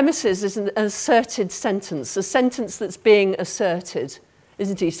of the premises is an asserted sentence, a sentence that's being asserted,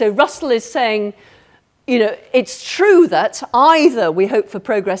 isn't he? So Russell is saying, you know, it's true that either we hope for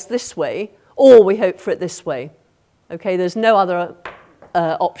progress this way or we hope for it this way. Okay, there's no other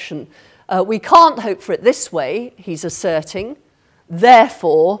option. We can't hope for it this way, he's asserting,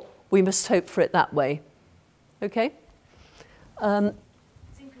 therefore we must hope for it that way. Okay?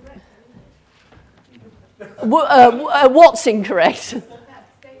 What's incorrect? That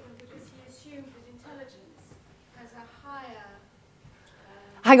statement, because he assumes that intelligence has a higher...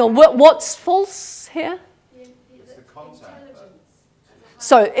 Hang on, what's false here? It's the concept.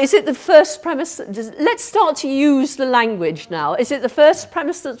 So, is it the first premise? Let's start to use the language now. Is it the first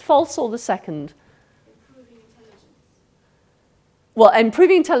premise that's false or the second? Improving intelligence. Well,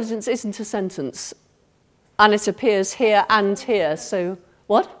 improving intelligence isn't a sentence. And it appears here and here, so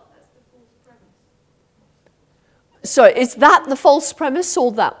what? So is that the false premise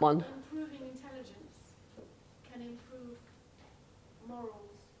or that one? Improving intelligence can improve morals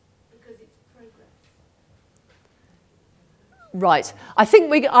because it's progress. Right. I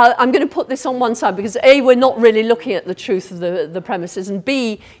think I'm going to put this on one side because A, we're not really looking at the truth of the premises, and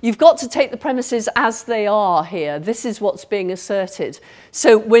B, you've got to take the premises as they are here. This is what's being asserted.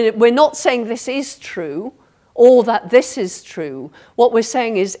 So we're not saying this is true or that this is true. What we're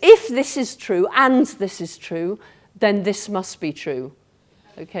saying is if this is true and this is true, then this must be true.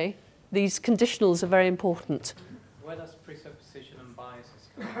 Okay? These conditionals are very important. Where does presupposition and biases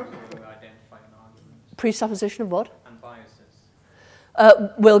come into identifying an argument? Presupposition of what? And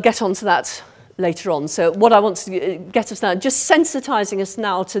biases. We'll get onto that later on. So what I want to get us now, just sensitizing us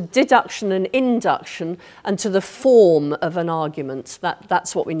now to deduction and induction and to the form of an argument.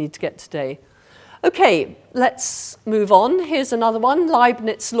 That's what we need to get today. Okay, let's move on. Here's another one,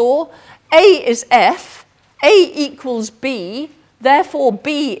 Leibniz law. A is F. A equals B, therefore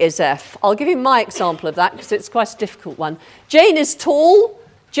B is F. I'll give you my example of that because it's quite a difficult one. Jane is tall,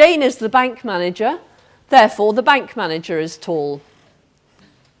 Jane is the bank manager, therefore the bank manager is tall.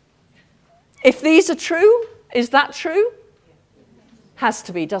 If these are true, is that true? Has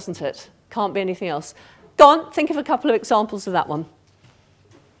to be, doesn't it? Can't be anything else. Go on, think of a couple of examples of that one.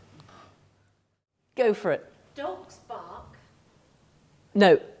 Go for it. Dogs bark.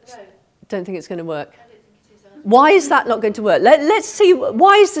 No, No. don't think it's going to work. I don't think it is Why is that not going to work? Let's see,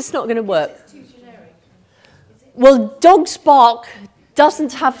 why is this not going to work? It's too generic. Well, dogs bark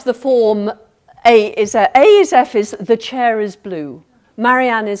doesn't have the form A is F. A is F is the chair is blue,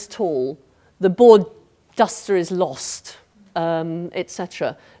 Marianne is tall, the board duster is lost,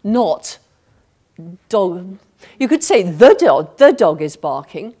 etc. Not dog. You could say the dog is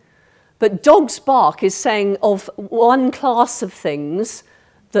barking, but dogs bark is saying of one class of things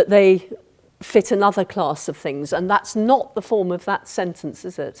that they fit another class of things, and that's not the form of that sentence,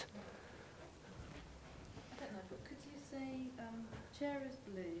 is it? I don't know, but could you say, chair is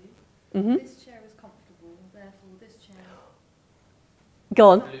blue, this chair is comfortable, therefore this chair... Go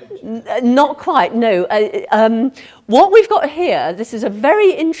on. Not quite, no. What we've got here, this is a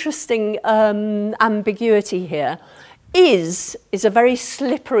very interesting ambiguity here. Is a very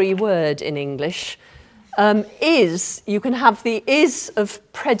slippery word in English. Is, you can have the is of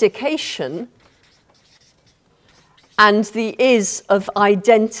predication and the is of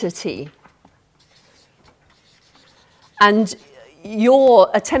identity. And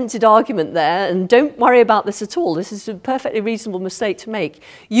your attempted argument there, and don't worry about this at all, this is a perfectly reasonable mistake to make,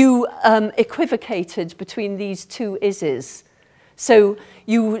 you equivocated between these two ises. So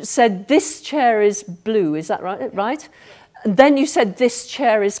you said this chair is blue, is that right? And then you said this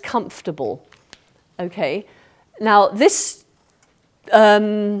chair is comfortable. Okay, now this,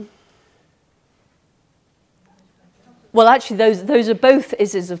 well actually those are both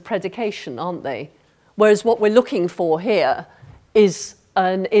ises of predication, aren't they? Whereas what we're looking for here is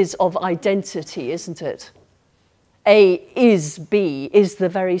an is of identity, isn't it? A is B is the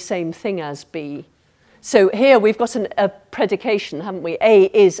very same thing as B. So here we've got a predication, haven't we? A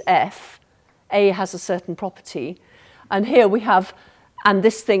is F, A has a certain property, and here we have, and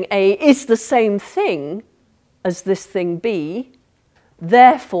this thing A is the same thing as this thing B,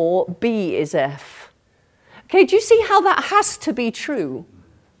 therefore B is F. Okay, do you see how that has to be true?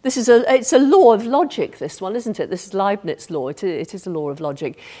 It's a law of logic, this one, isn't it? This is Leibniz law, it is a law of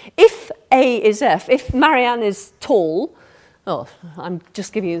logic. If A is F, if Marianne is tall, oh, I'm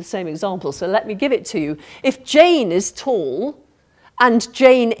just giving you the same example, so let me give it to you. If Jane is tall, and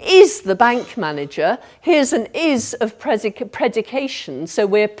Jane is the bank manager, here's an is of predication, so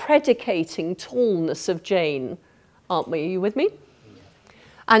we're predicating tallness of Jane, aren't we? Are you with me?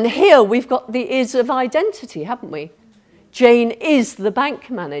 And here we've got the is of identity, haven't we? Jane is the bank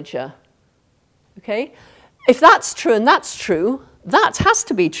manager, okay? If that's true and that's true, that has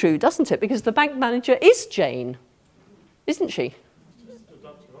to be true, doesn't it? Because the bank manager is Jane, isn't she?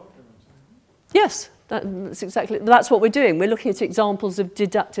 Yes. That's what we're doing. We're looking at examples of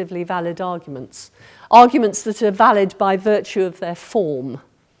deductively valid arguments. Arguments that are valid by virtue of their form.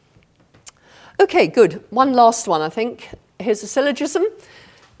 Okay, good. One last one, I think. Here's a syllogism.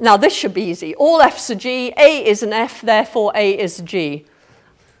 Now, this should be easy. All F's are G. A is an F, therefore A is a G.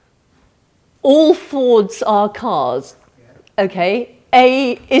 All Fords are cars. Okay,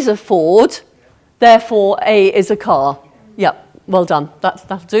 A is a Ford, therefore A is a car. Yep, well done.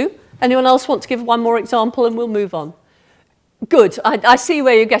 That'll do. Anyone else want to give one more example and we'll move on? Good, I see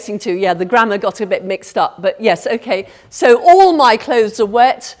where you're getting to. Yeah, the grammar got a bit mixed up, but yes, okay. So all my clothes are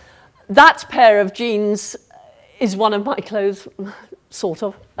wet. That pair of jeans is one of my clothes, sort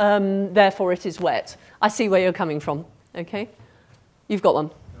of. Therefore it is wet. I see where you're coming from, okay? You've got one.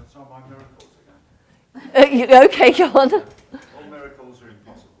 That's all my miracles again. Okay, go on. All miracles are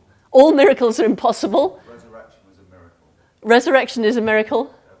impossible. All miracles are impossible. Resurrection is a miracle. Resurrection is a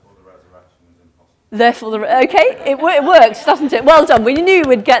miracle. Therefore the resurrection is impossible. Therefore, it works, doesn't it? Well done. We knew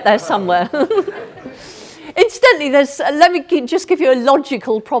we'd get there somewhere. Incidentally, let me just give you a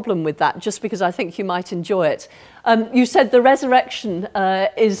logical problem with that, just because I think you might enjoy it. You said the resurrection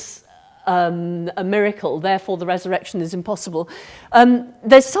is a miracle, therefore the resurrection is impossible.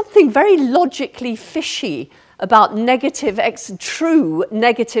 There's something very logically fishy about true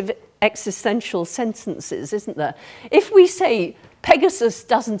negative existential sentences, isn't there? If we say Pegasus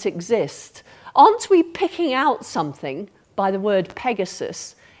doesn't exist, aren't we picking out something by the word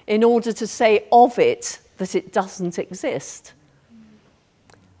Pegasus in order to say of it that it doesn't exist?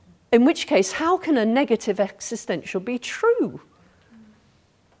 In which case, how can a negative existential be true?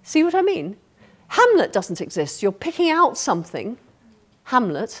 See what I mean? Hamlet doesn't exist. You're picking out something,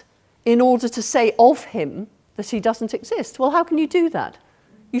 Hamlet, in order to say of him that he doesn't exist. Well, how can you do that?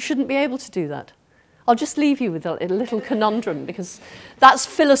 You shouldn't be able to do that. I'll just leave you with a little conundrum, because that's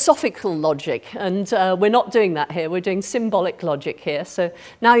philosophical logic, and we're not doing that here. We're doing symbolic logic here. So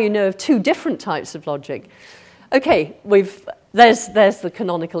now you know of two different types of logic. Okay, there's the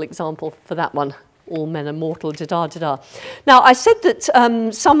canonical example for that one. all men are mortal, da-da-da-da. Now, I said that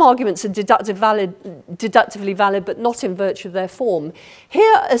some arguments are deductively valid, but not in virtue of their form.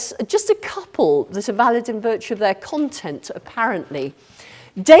 Here are just a couple that are valid in virtue of their content, apparently.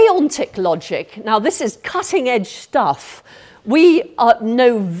 Deontic logic. Now, this is cutting-edge stuff. We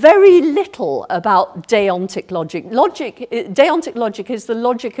know very little about deontic logic. Deontic logic is the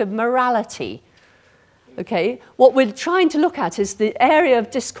logic of morality. Okay, what we're trying to look at is the area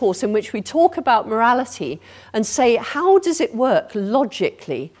of discourse in which we talk about morality and say, how does it work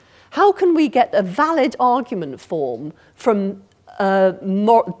logically? How can we get a valid argument form from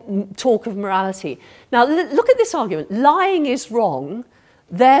talk of morality? Now, look at this argument. Lying is wrong,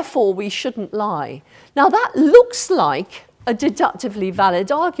 therefore we shouldn't lie. Now, that looks like a deductively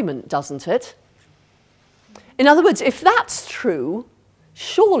valid argument, doesn't it? In other words, if that's true,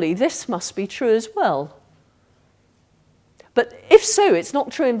 surely this must be true as well. But if so, it's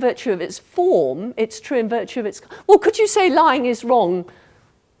not true in virtue of its form, it's true in virtue of its... Well, could you say lying is wrong,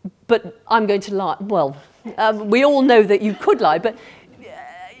 but I'm going to lie? Well, we all know that you could lie, but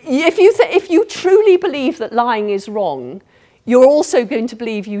if you truly believe that lying is wrong, you're also going to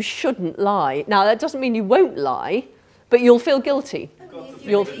believe you shouldn't lie. Now, that doesn't mean you won't lie, but you'll feel guilty.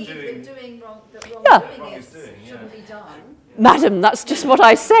 You'll believe that doing wrong, shouldn't be done. Madam, that's just what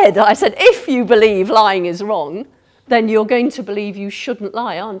I said. I said, if you believe lying is wrong, then you're going to believe you shouldn't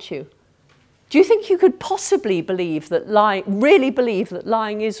lie, aren't you? Do you think you could possibly believe that really believe that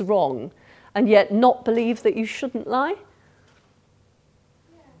lying is wrong, and yet not believe that you shouldn't lie?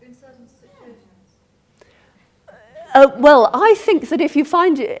 In certain situations. Well, I think that if you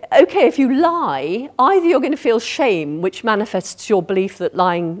find it, okay, if you lie, either you're going to feel shame, which manifests your belief that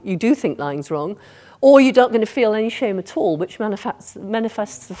you do think lying's wrong, or you're not going to feel any shame at all, which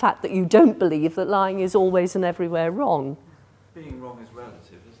manifests the fact that you don't believe that lying is always and everywhere wrong. Being wrong is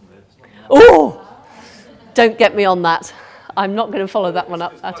relative, isn't it? It's not Oh, don't get me on that. I'm not going to follow that one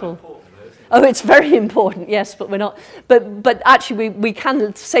up at all. Oh, it's very important, yes, but we're not. But actually, we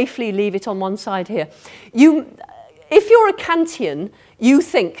can safely leave it on one side here. If you're a Kantian, you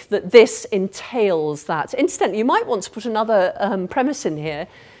think that this entails that. Incidentally, you might want to put another premise in here.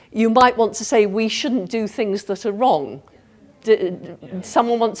 You might want to say we shouldn't do things that are wrong.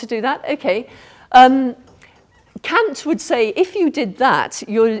 Someone want to do that? Okay. Kant would say if you did that,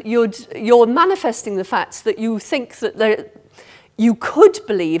 you're manifesting the fact that you think that you could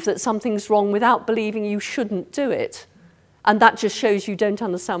believe that something's wrong without believing you shouldn't do it. And that just shows you don't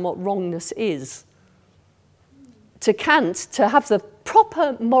understand what wrongness is. To Kant, to have the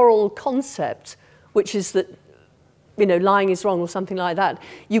proper moral concept, which is that lying is wrong or something like that,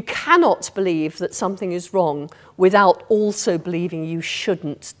 you cannot believe that something is wrong without also believing you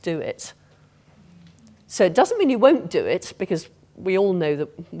shouldn't do it. So it doesn't mean you won't do it, because we all know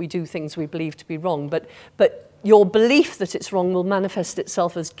that we do things we believe to be wrong, but your belief that it's wrong will manifest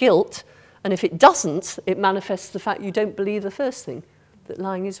itself as guilt, and if it doesn't, it manifests the fact you don't believe the first thing, that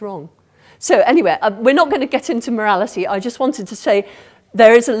lying is wrong. So anyway, we're not going to get into morality. I just wanted to say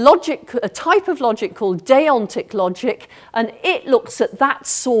there is a type of logic called deontic logic, and it looks at that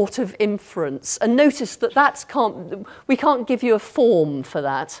sort of inference. And notice that we can't give you a form for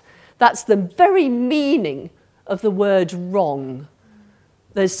that. That's the very meaning of the word wrong.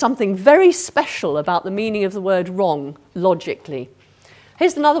 There's something very special about the meaning of the word wrong, logically.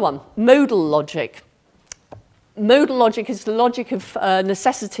 Here's another one, modal logic. Modal logic is the logic of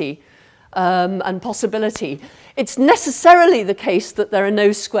necessity and possibility. It's necessarily the case that there are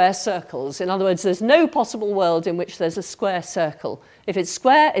no square circles. In other words, there's no possible world in which there's a square circle. If it's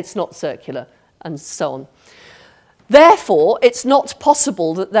square, it's not circular, and so on. Therefore, it's not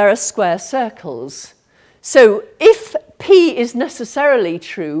possible that there are square circles. So if P is necessarily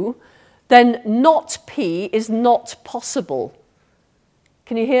true, then not P is not possible.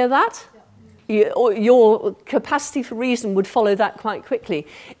 Can you hear that? Your capacity for reason would follow that quite quickly.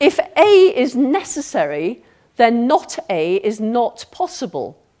 If A is necessary, then not A is not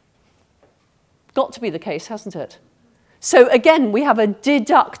possible. Got to be the case, hasn't it? So again, we have a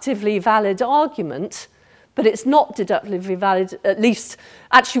deductively valid argument, but it's not deductively valid, at least,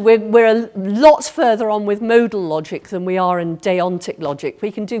 actually we're a lot further on with modal logic than we are in deontic logic.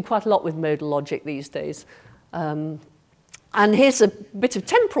 We can do quite a lot with modal logic these days. And here's a bit of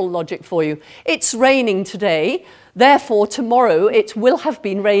temporal logic for you. It's raining today, therefore tomorrow it will have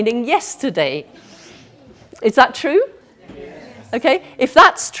been raining yesterday. Is that true? Yes. Okay, if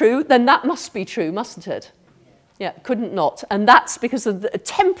that's true, then that must be true, mustn't it? Yeah, couldn't not. And that's because of the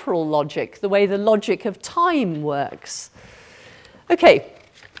temporal logic, the way the logic of time works. Okay,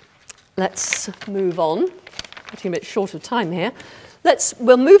 let's move on. Getting a bit short of time here.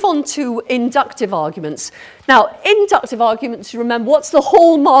 We'll move on to inductive arguments. Now, inductive arguments, you remember, what's the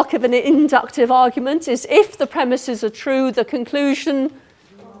hallmark of an inductive argument? Is if the premises are true, the conclusion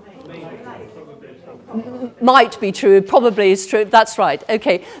might be true, probably is true. That's right.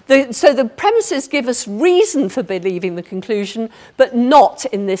 Okay. So the premises give us reason for believing the conclusion, but not,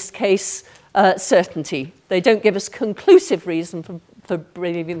 in this case, certainty. They don't give us conclusive reason for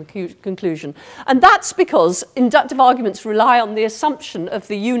believing the conclusion. And that's because inductive arguments rely on the assumption of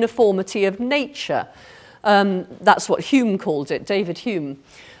the uniformity of nature. That's what Hume called it, David Hume.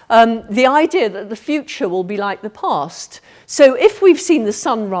 The idea that the future will be like the past. So if we've seen the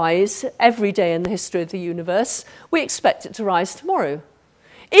sun rise every day in the history of the universe, we expect it to rise tomorrow.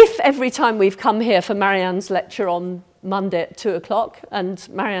 If every time we've come here for Marianne's lecture on Monday at 2 o'clock, and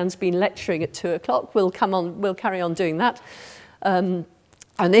Marianne's been lecturing at 2 o'clock, we'll carry on doing that. And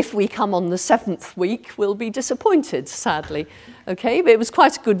if we come on the 7th week, we'll be disappointed, sadly. Okay, but it was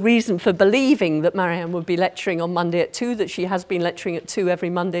quite a good reason for believing that Marianne would be lecturing on Monday at 2, that she has been lecturing at 2 every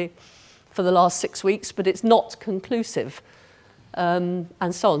Monday for the last 6 weeks, but it's not conclusive, and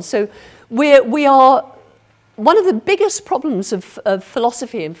so on. So we are, one of the biggest problems of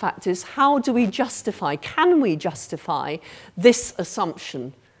philosophy, in fact, is how do we justify, can we justify this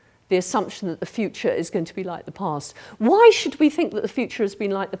assumption? The assumption that the future is going to be like the past. Why should we think that the future has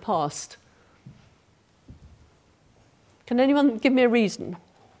been like the past? Can anyone give me a reason?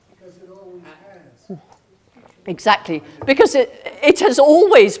 Because it always has. Exactly. Because it has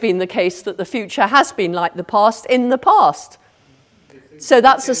always been the case that the future has been like the past in the past. So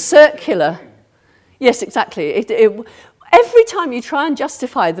that's a circular. Yes, exactly. Every time you try and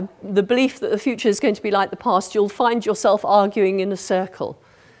justify the belief that the future is going to be like the past, you'll find yourself arguing in a circle.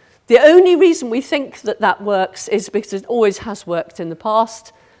 The only reason we think that that works is because it always has worked in the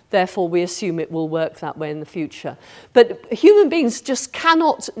past, therefore we assume it will work that way in the future. But human beings just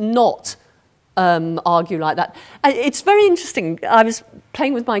cannot not argue like that. It's very interesting. I was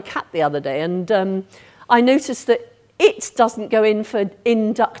playing with my cat the other day, and I noticed that it doesn't go in for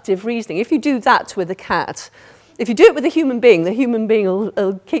inductive reasoning. If you do that with a cat, if you do it with a human being, the human being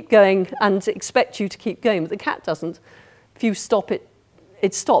will keep going and expect you to keep going, but the cat doesn't. If you stop it,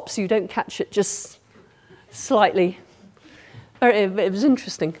 it stops. You don't catch it just slightly. It was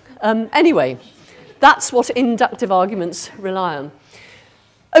interesting. Anyway, that's what inductive arguments rely on.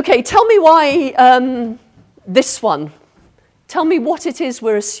 Okay, tell me why this one. Tell me what it is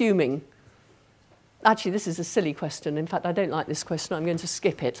we're assuming. Actually, this is a silly question. In fact, I don't like this question. I'm going to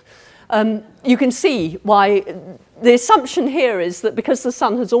skip it. You can see why the assumption here is that because the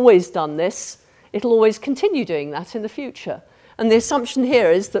sun has always done this, it'll always continue doing that in the future. And the assumption here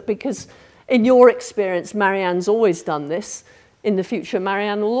is that because in your experience, Marianne's always done this, in the future,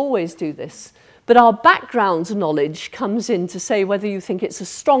 Marianne will always do this. But our background knowledge comes in to say whether you think it's a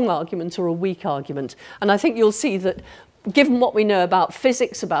strong argument or a weak argument. And I think you'll see that given what we know about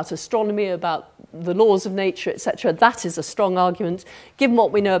physics, about astronomy, about the laws of nature, etc., that is a strong argument. Given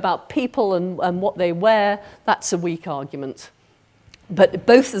what we know about people and what they wear, that's a weak argument. But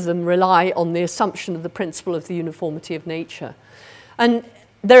both of them rely on the assumption of the principle of the uniformity of nature. And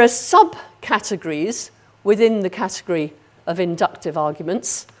there are subcategories within the category of inductive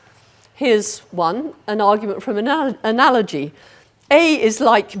arguments. Here's one, an argument from analogy. A is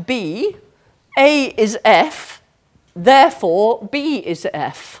like B, A is F, therefore B is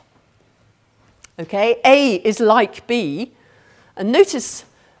F. Okay, A is like B. And notice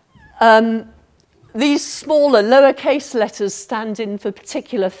these smaller lowercase letters stand in for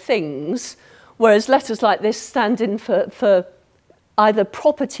particular things, whereas letters like this stand in for either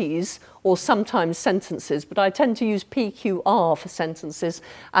properties or sometimes sentences, but I tend to use PQR for sentences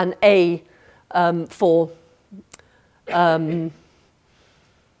and A for... oh,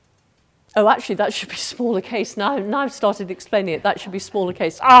 actually, that should be smaller case. Now I've started explaining it. That should be smaller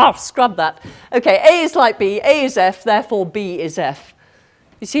case. Scrub that. Okay, A is like B, A is F, therefore B is F.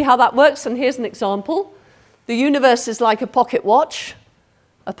 You see how that works? And here's an example. The universe is like a pocket watch.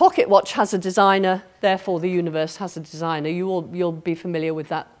 A pocket watch has a designer, therefore the universe has a designer. You'll be familiar with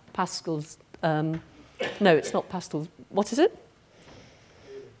that. Pascal's, no, it's not Pascal's. What is it?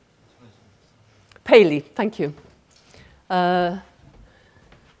 Paley, thank you.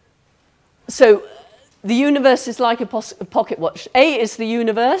 So the universe is like a pocket watch. A is the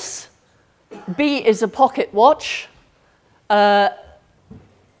universe. B is a pocket watch. A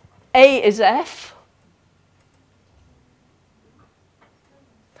is F.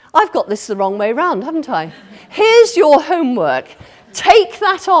 I've got this the wrong way round, haven't I? Here's your homework. Take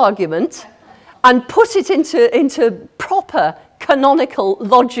that argument and put it into proper canonical,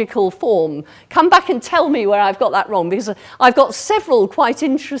 logical form. Come back and tell me where I've got that wrong, because I've got several quite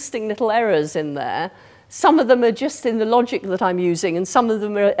interesting little errors in there. Some of them are just in the logic that I'm using, and some of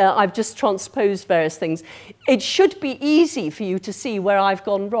them are, I've just transposed various things. It should be easy for you to see where I've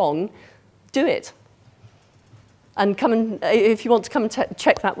gone wrong. Do it. And come and, if you want to come and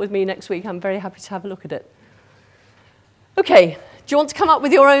check that with me next week, I'm very happy to have a look at it. Okay, do you want to come up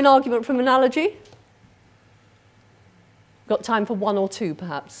with your own argument from analogy? Got time for one or two,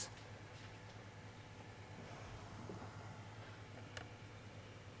 perhaps?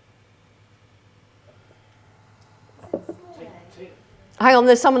 Hang on,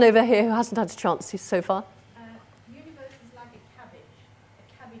 there's someone over here who hasn't had a chance so far. Universe is like a cabbage.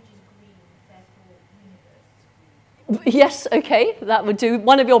 A cabbage is green, therefore universe is green. Yes, okay, that would do.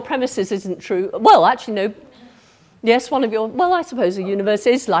 One of your premises isn't true. Well, actually, no. Yes, one of your... Well, I suppose a universe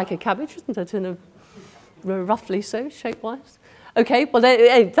is like a cabbage, isn't it? In a, roughly so, shape-wise. Okay, well,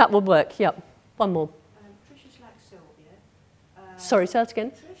 that would work. Yep. One more. Trish is like Sylvia. Sorry, say that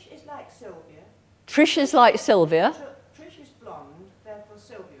again. Trish is like Sylvia. Trish is like Sylvia. Trish is blonde, therefore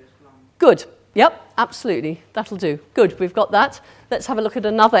Sylvia is blonde. Good. Yep, absolutely. That'll do. Good, we've got that. Let's have a look at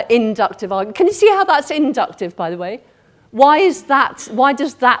another inductive argument. Can you see how that's inductive, by the way? Why is that? Why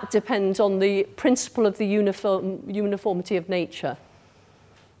does that depend on the principle of the uniformity of nature?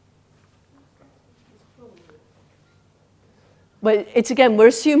 Well, it's again, we're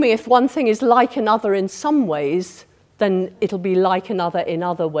assuming if one thing is like another in some ways, then it'll be like another in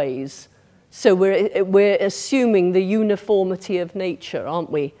other ways. So we're assuming the uniformity of nature, aren't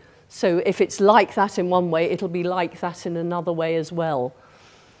we? So if it's like that in one way, it'll be like that in another way as well.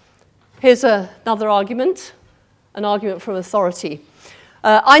 Here's another argument, an argument from authority.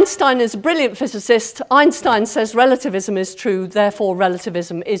 Einstein is a brilliant physicist. Einstein says relativism is true, therefore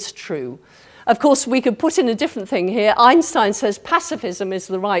relativism is true. Of course, we could put in a different thing here. Einstein says pacifism is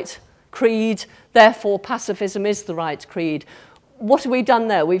the right creed, therefore pacifism is the right creed. What have we done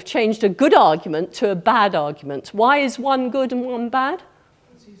there? We've changed a good argument to a bad argument. Why is one good and one bad?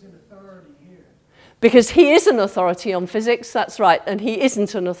 Because he's an authority here. Because he is an authority on physics, that's right, and he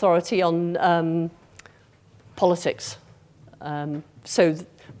isn't an authority on politics. But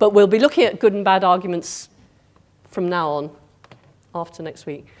we'll be looking at good and bad arguments from now on, after next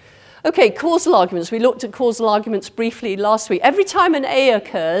week. Okay, causal arguments. We looked at causal arguments briefly last week. Every time an A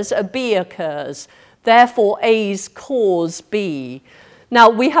occurs, a B occurs. Therefore, A's cause B. Now,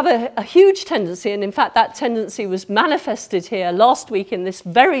 we have a huge tendency, and in fact, that tendency was manifested here last week in this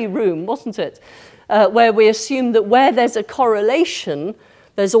very room, wasn't it? Where we assume that where there's a correlation,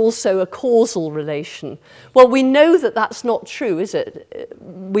 there's also a causal relation. Well, we know that that's not true, is it?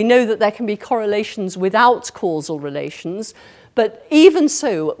 We know that there can be correlations without causal relations, but even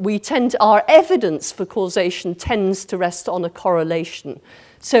so, our evidence for causation tends to rest on a correlation.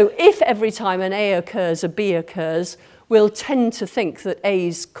 So if every time an A occurs, a B occurs, we'll tend to think that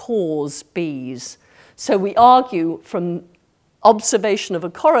A's cause B's. So we argue from observation of a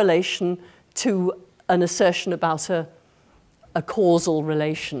correlation to an assertion about a causal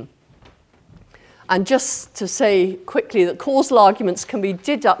relation. And just to say quickly that causal arguments can be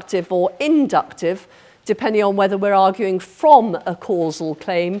deductive or inductive, depending on whether we're arguing from a causal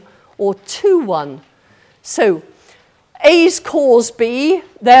claim or to one. So A's cause B,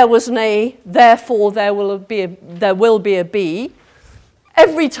 there was an A, therefore there will be a B.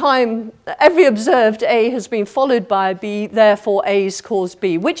 Every observed A has been followed by a B, therefore A's cause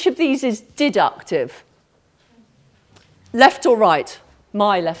B. Which of these is deductive? Left or right?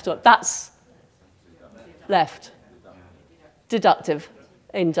 My left or that's left. Deductive,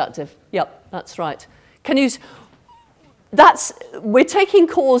 inductive. Yep, that's right. We're taking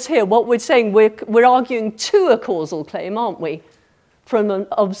cause here. What we're saying, we're arguing to a causal claim, aren't we? From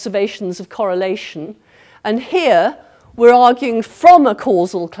observations of correlation. And here, we're arguing from a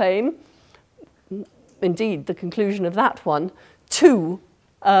causal claim, indeed, the conclusion of that one, to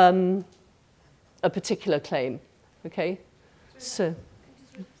a particular claim. Okay? So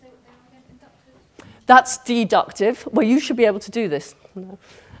that's deductive. Well, you should be able to do this. No.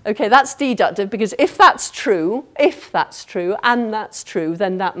 Okay, that's deductive because if that's true, and that's true,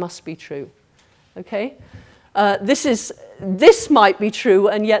 then that must be true. Okay? This might be true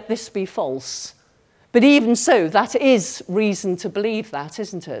and yet this be false. But even so, that is reason to believe that,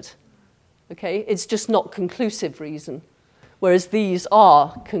 isn't it? Okay? It's just not conclusive reason. Whereas these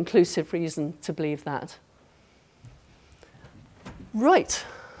are conclusive reason to believe that. Right.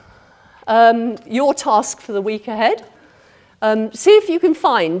 Your task for the week ahead. See if you can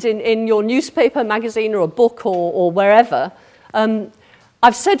find in your newspaper, magazine, or a book, or wherever,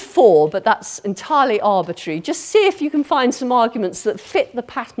 I've said 4, but that's entirely arbitrary. Just see if you can find some arguments that fit the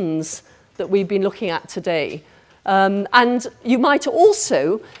patterns that we've been looking at today. And you might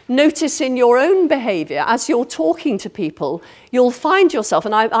also notice in your own behaviour, as you're talking to people, you'll find yourself,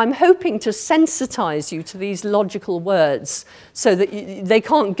 and I'm hoping to sensitise you to these logical words so that they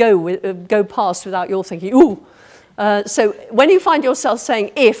can't go past without your thinking, ooh. So when you find yourself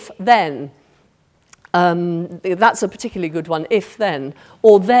saying if, then, that's a particularly good one, if, then,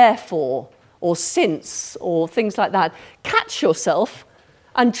 or therefore, or since, or things like that. Catch yourself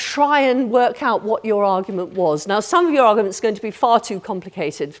and try and work out what your argument was. Now, some of your arguments are going to be far too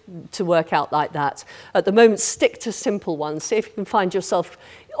complicated to work out like that. At the moment, stick to simple ones. See if you can find yourself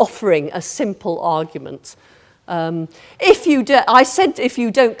offering a simple argument. I said if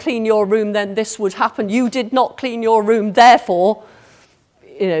you don't clean your room, then this would happen. You did not clean your room, therefore,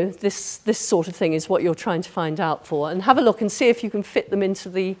 you know, this sort of thing is what you're trying to find out for. And have a look and see if you can fit them into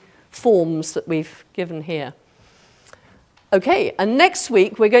the forms that we've given here. Okay, and next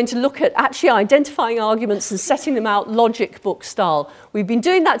week we're going to look at actually identifying arguments and setting them out logic book style. We've been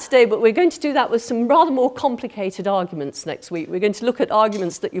doing that today, but we're going to do that with some rather more complicated arguments next week. We're going to look at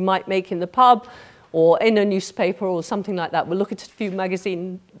arguments that you might make in the pub or in a newspaper or something like that. We'll look at a few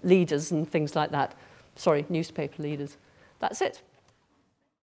magazine leaders and things like that. Sorry, newspaper leaders. That's it.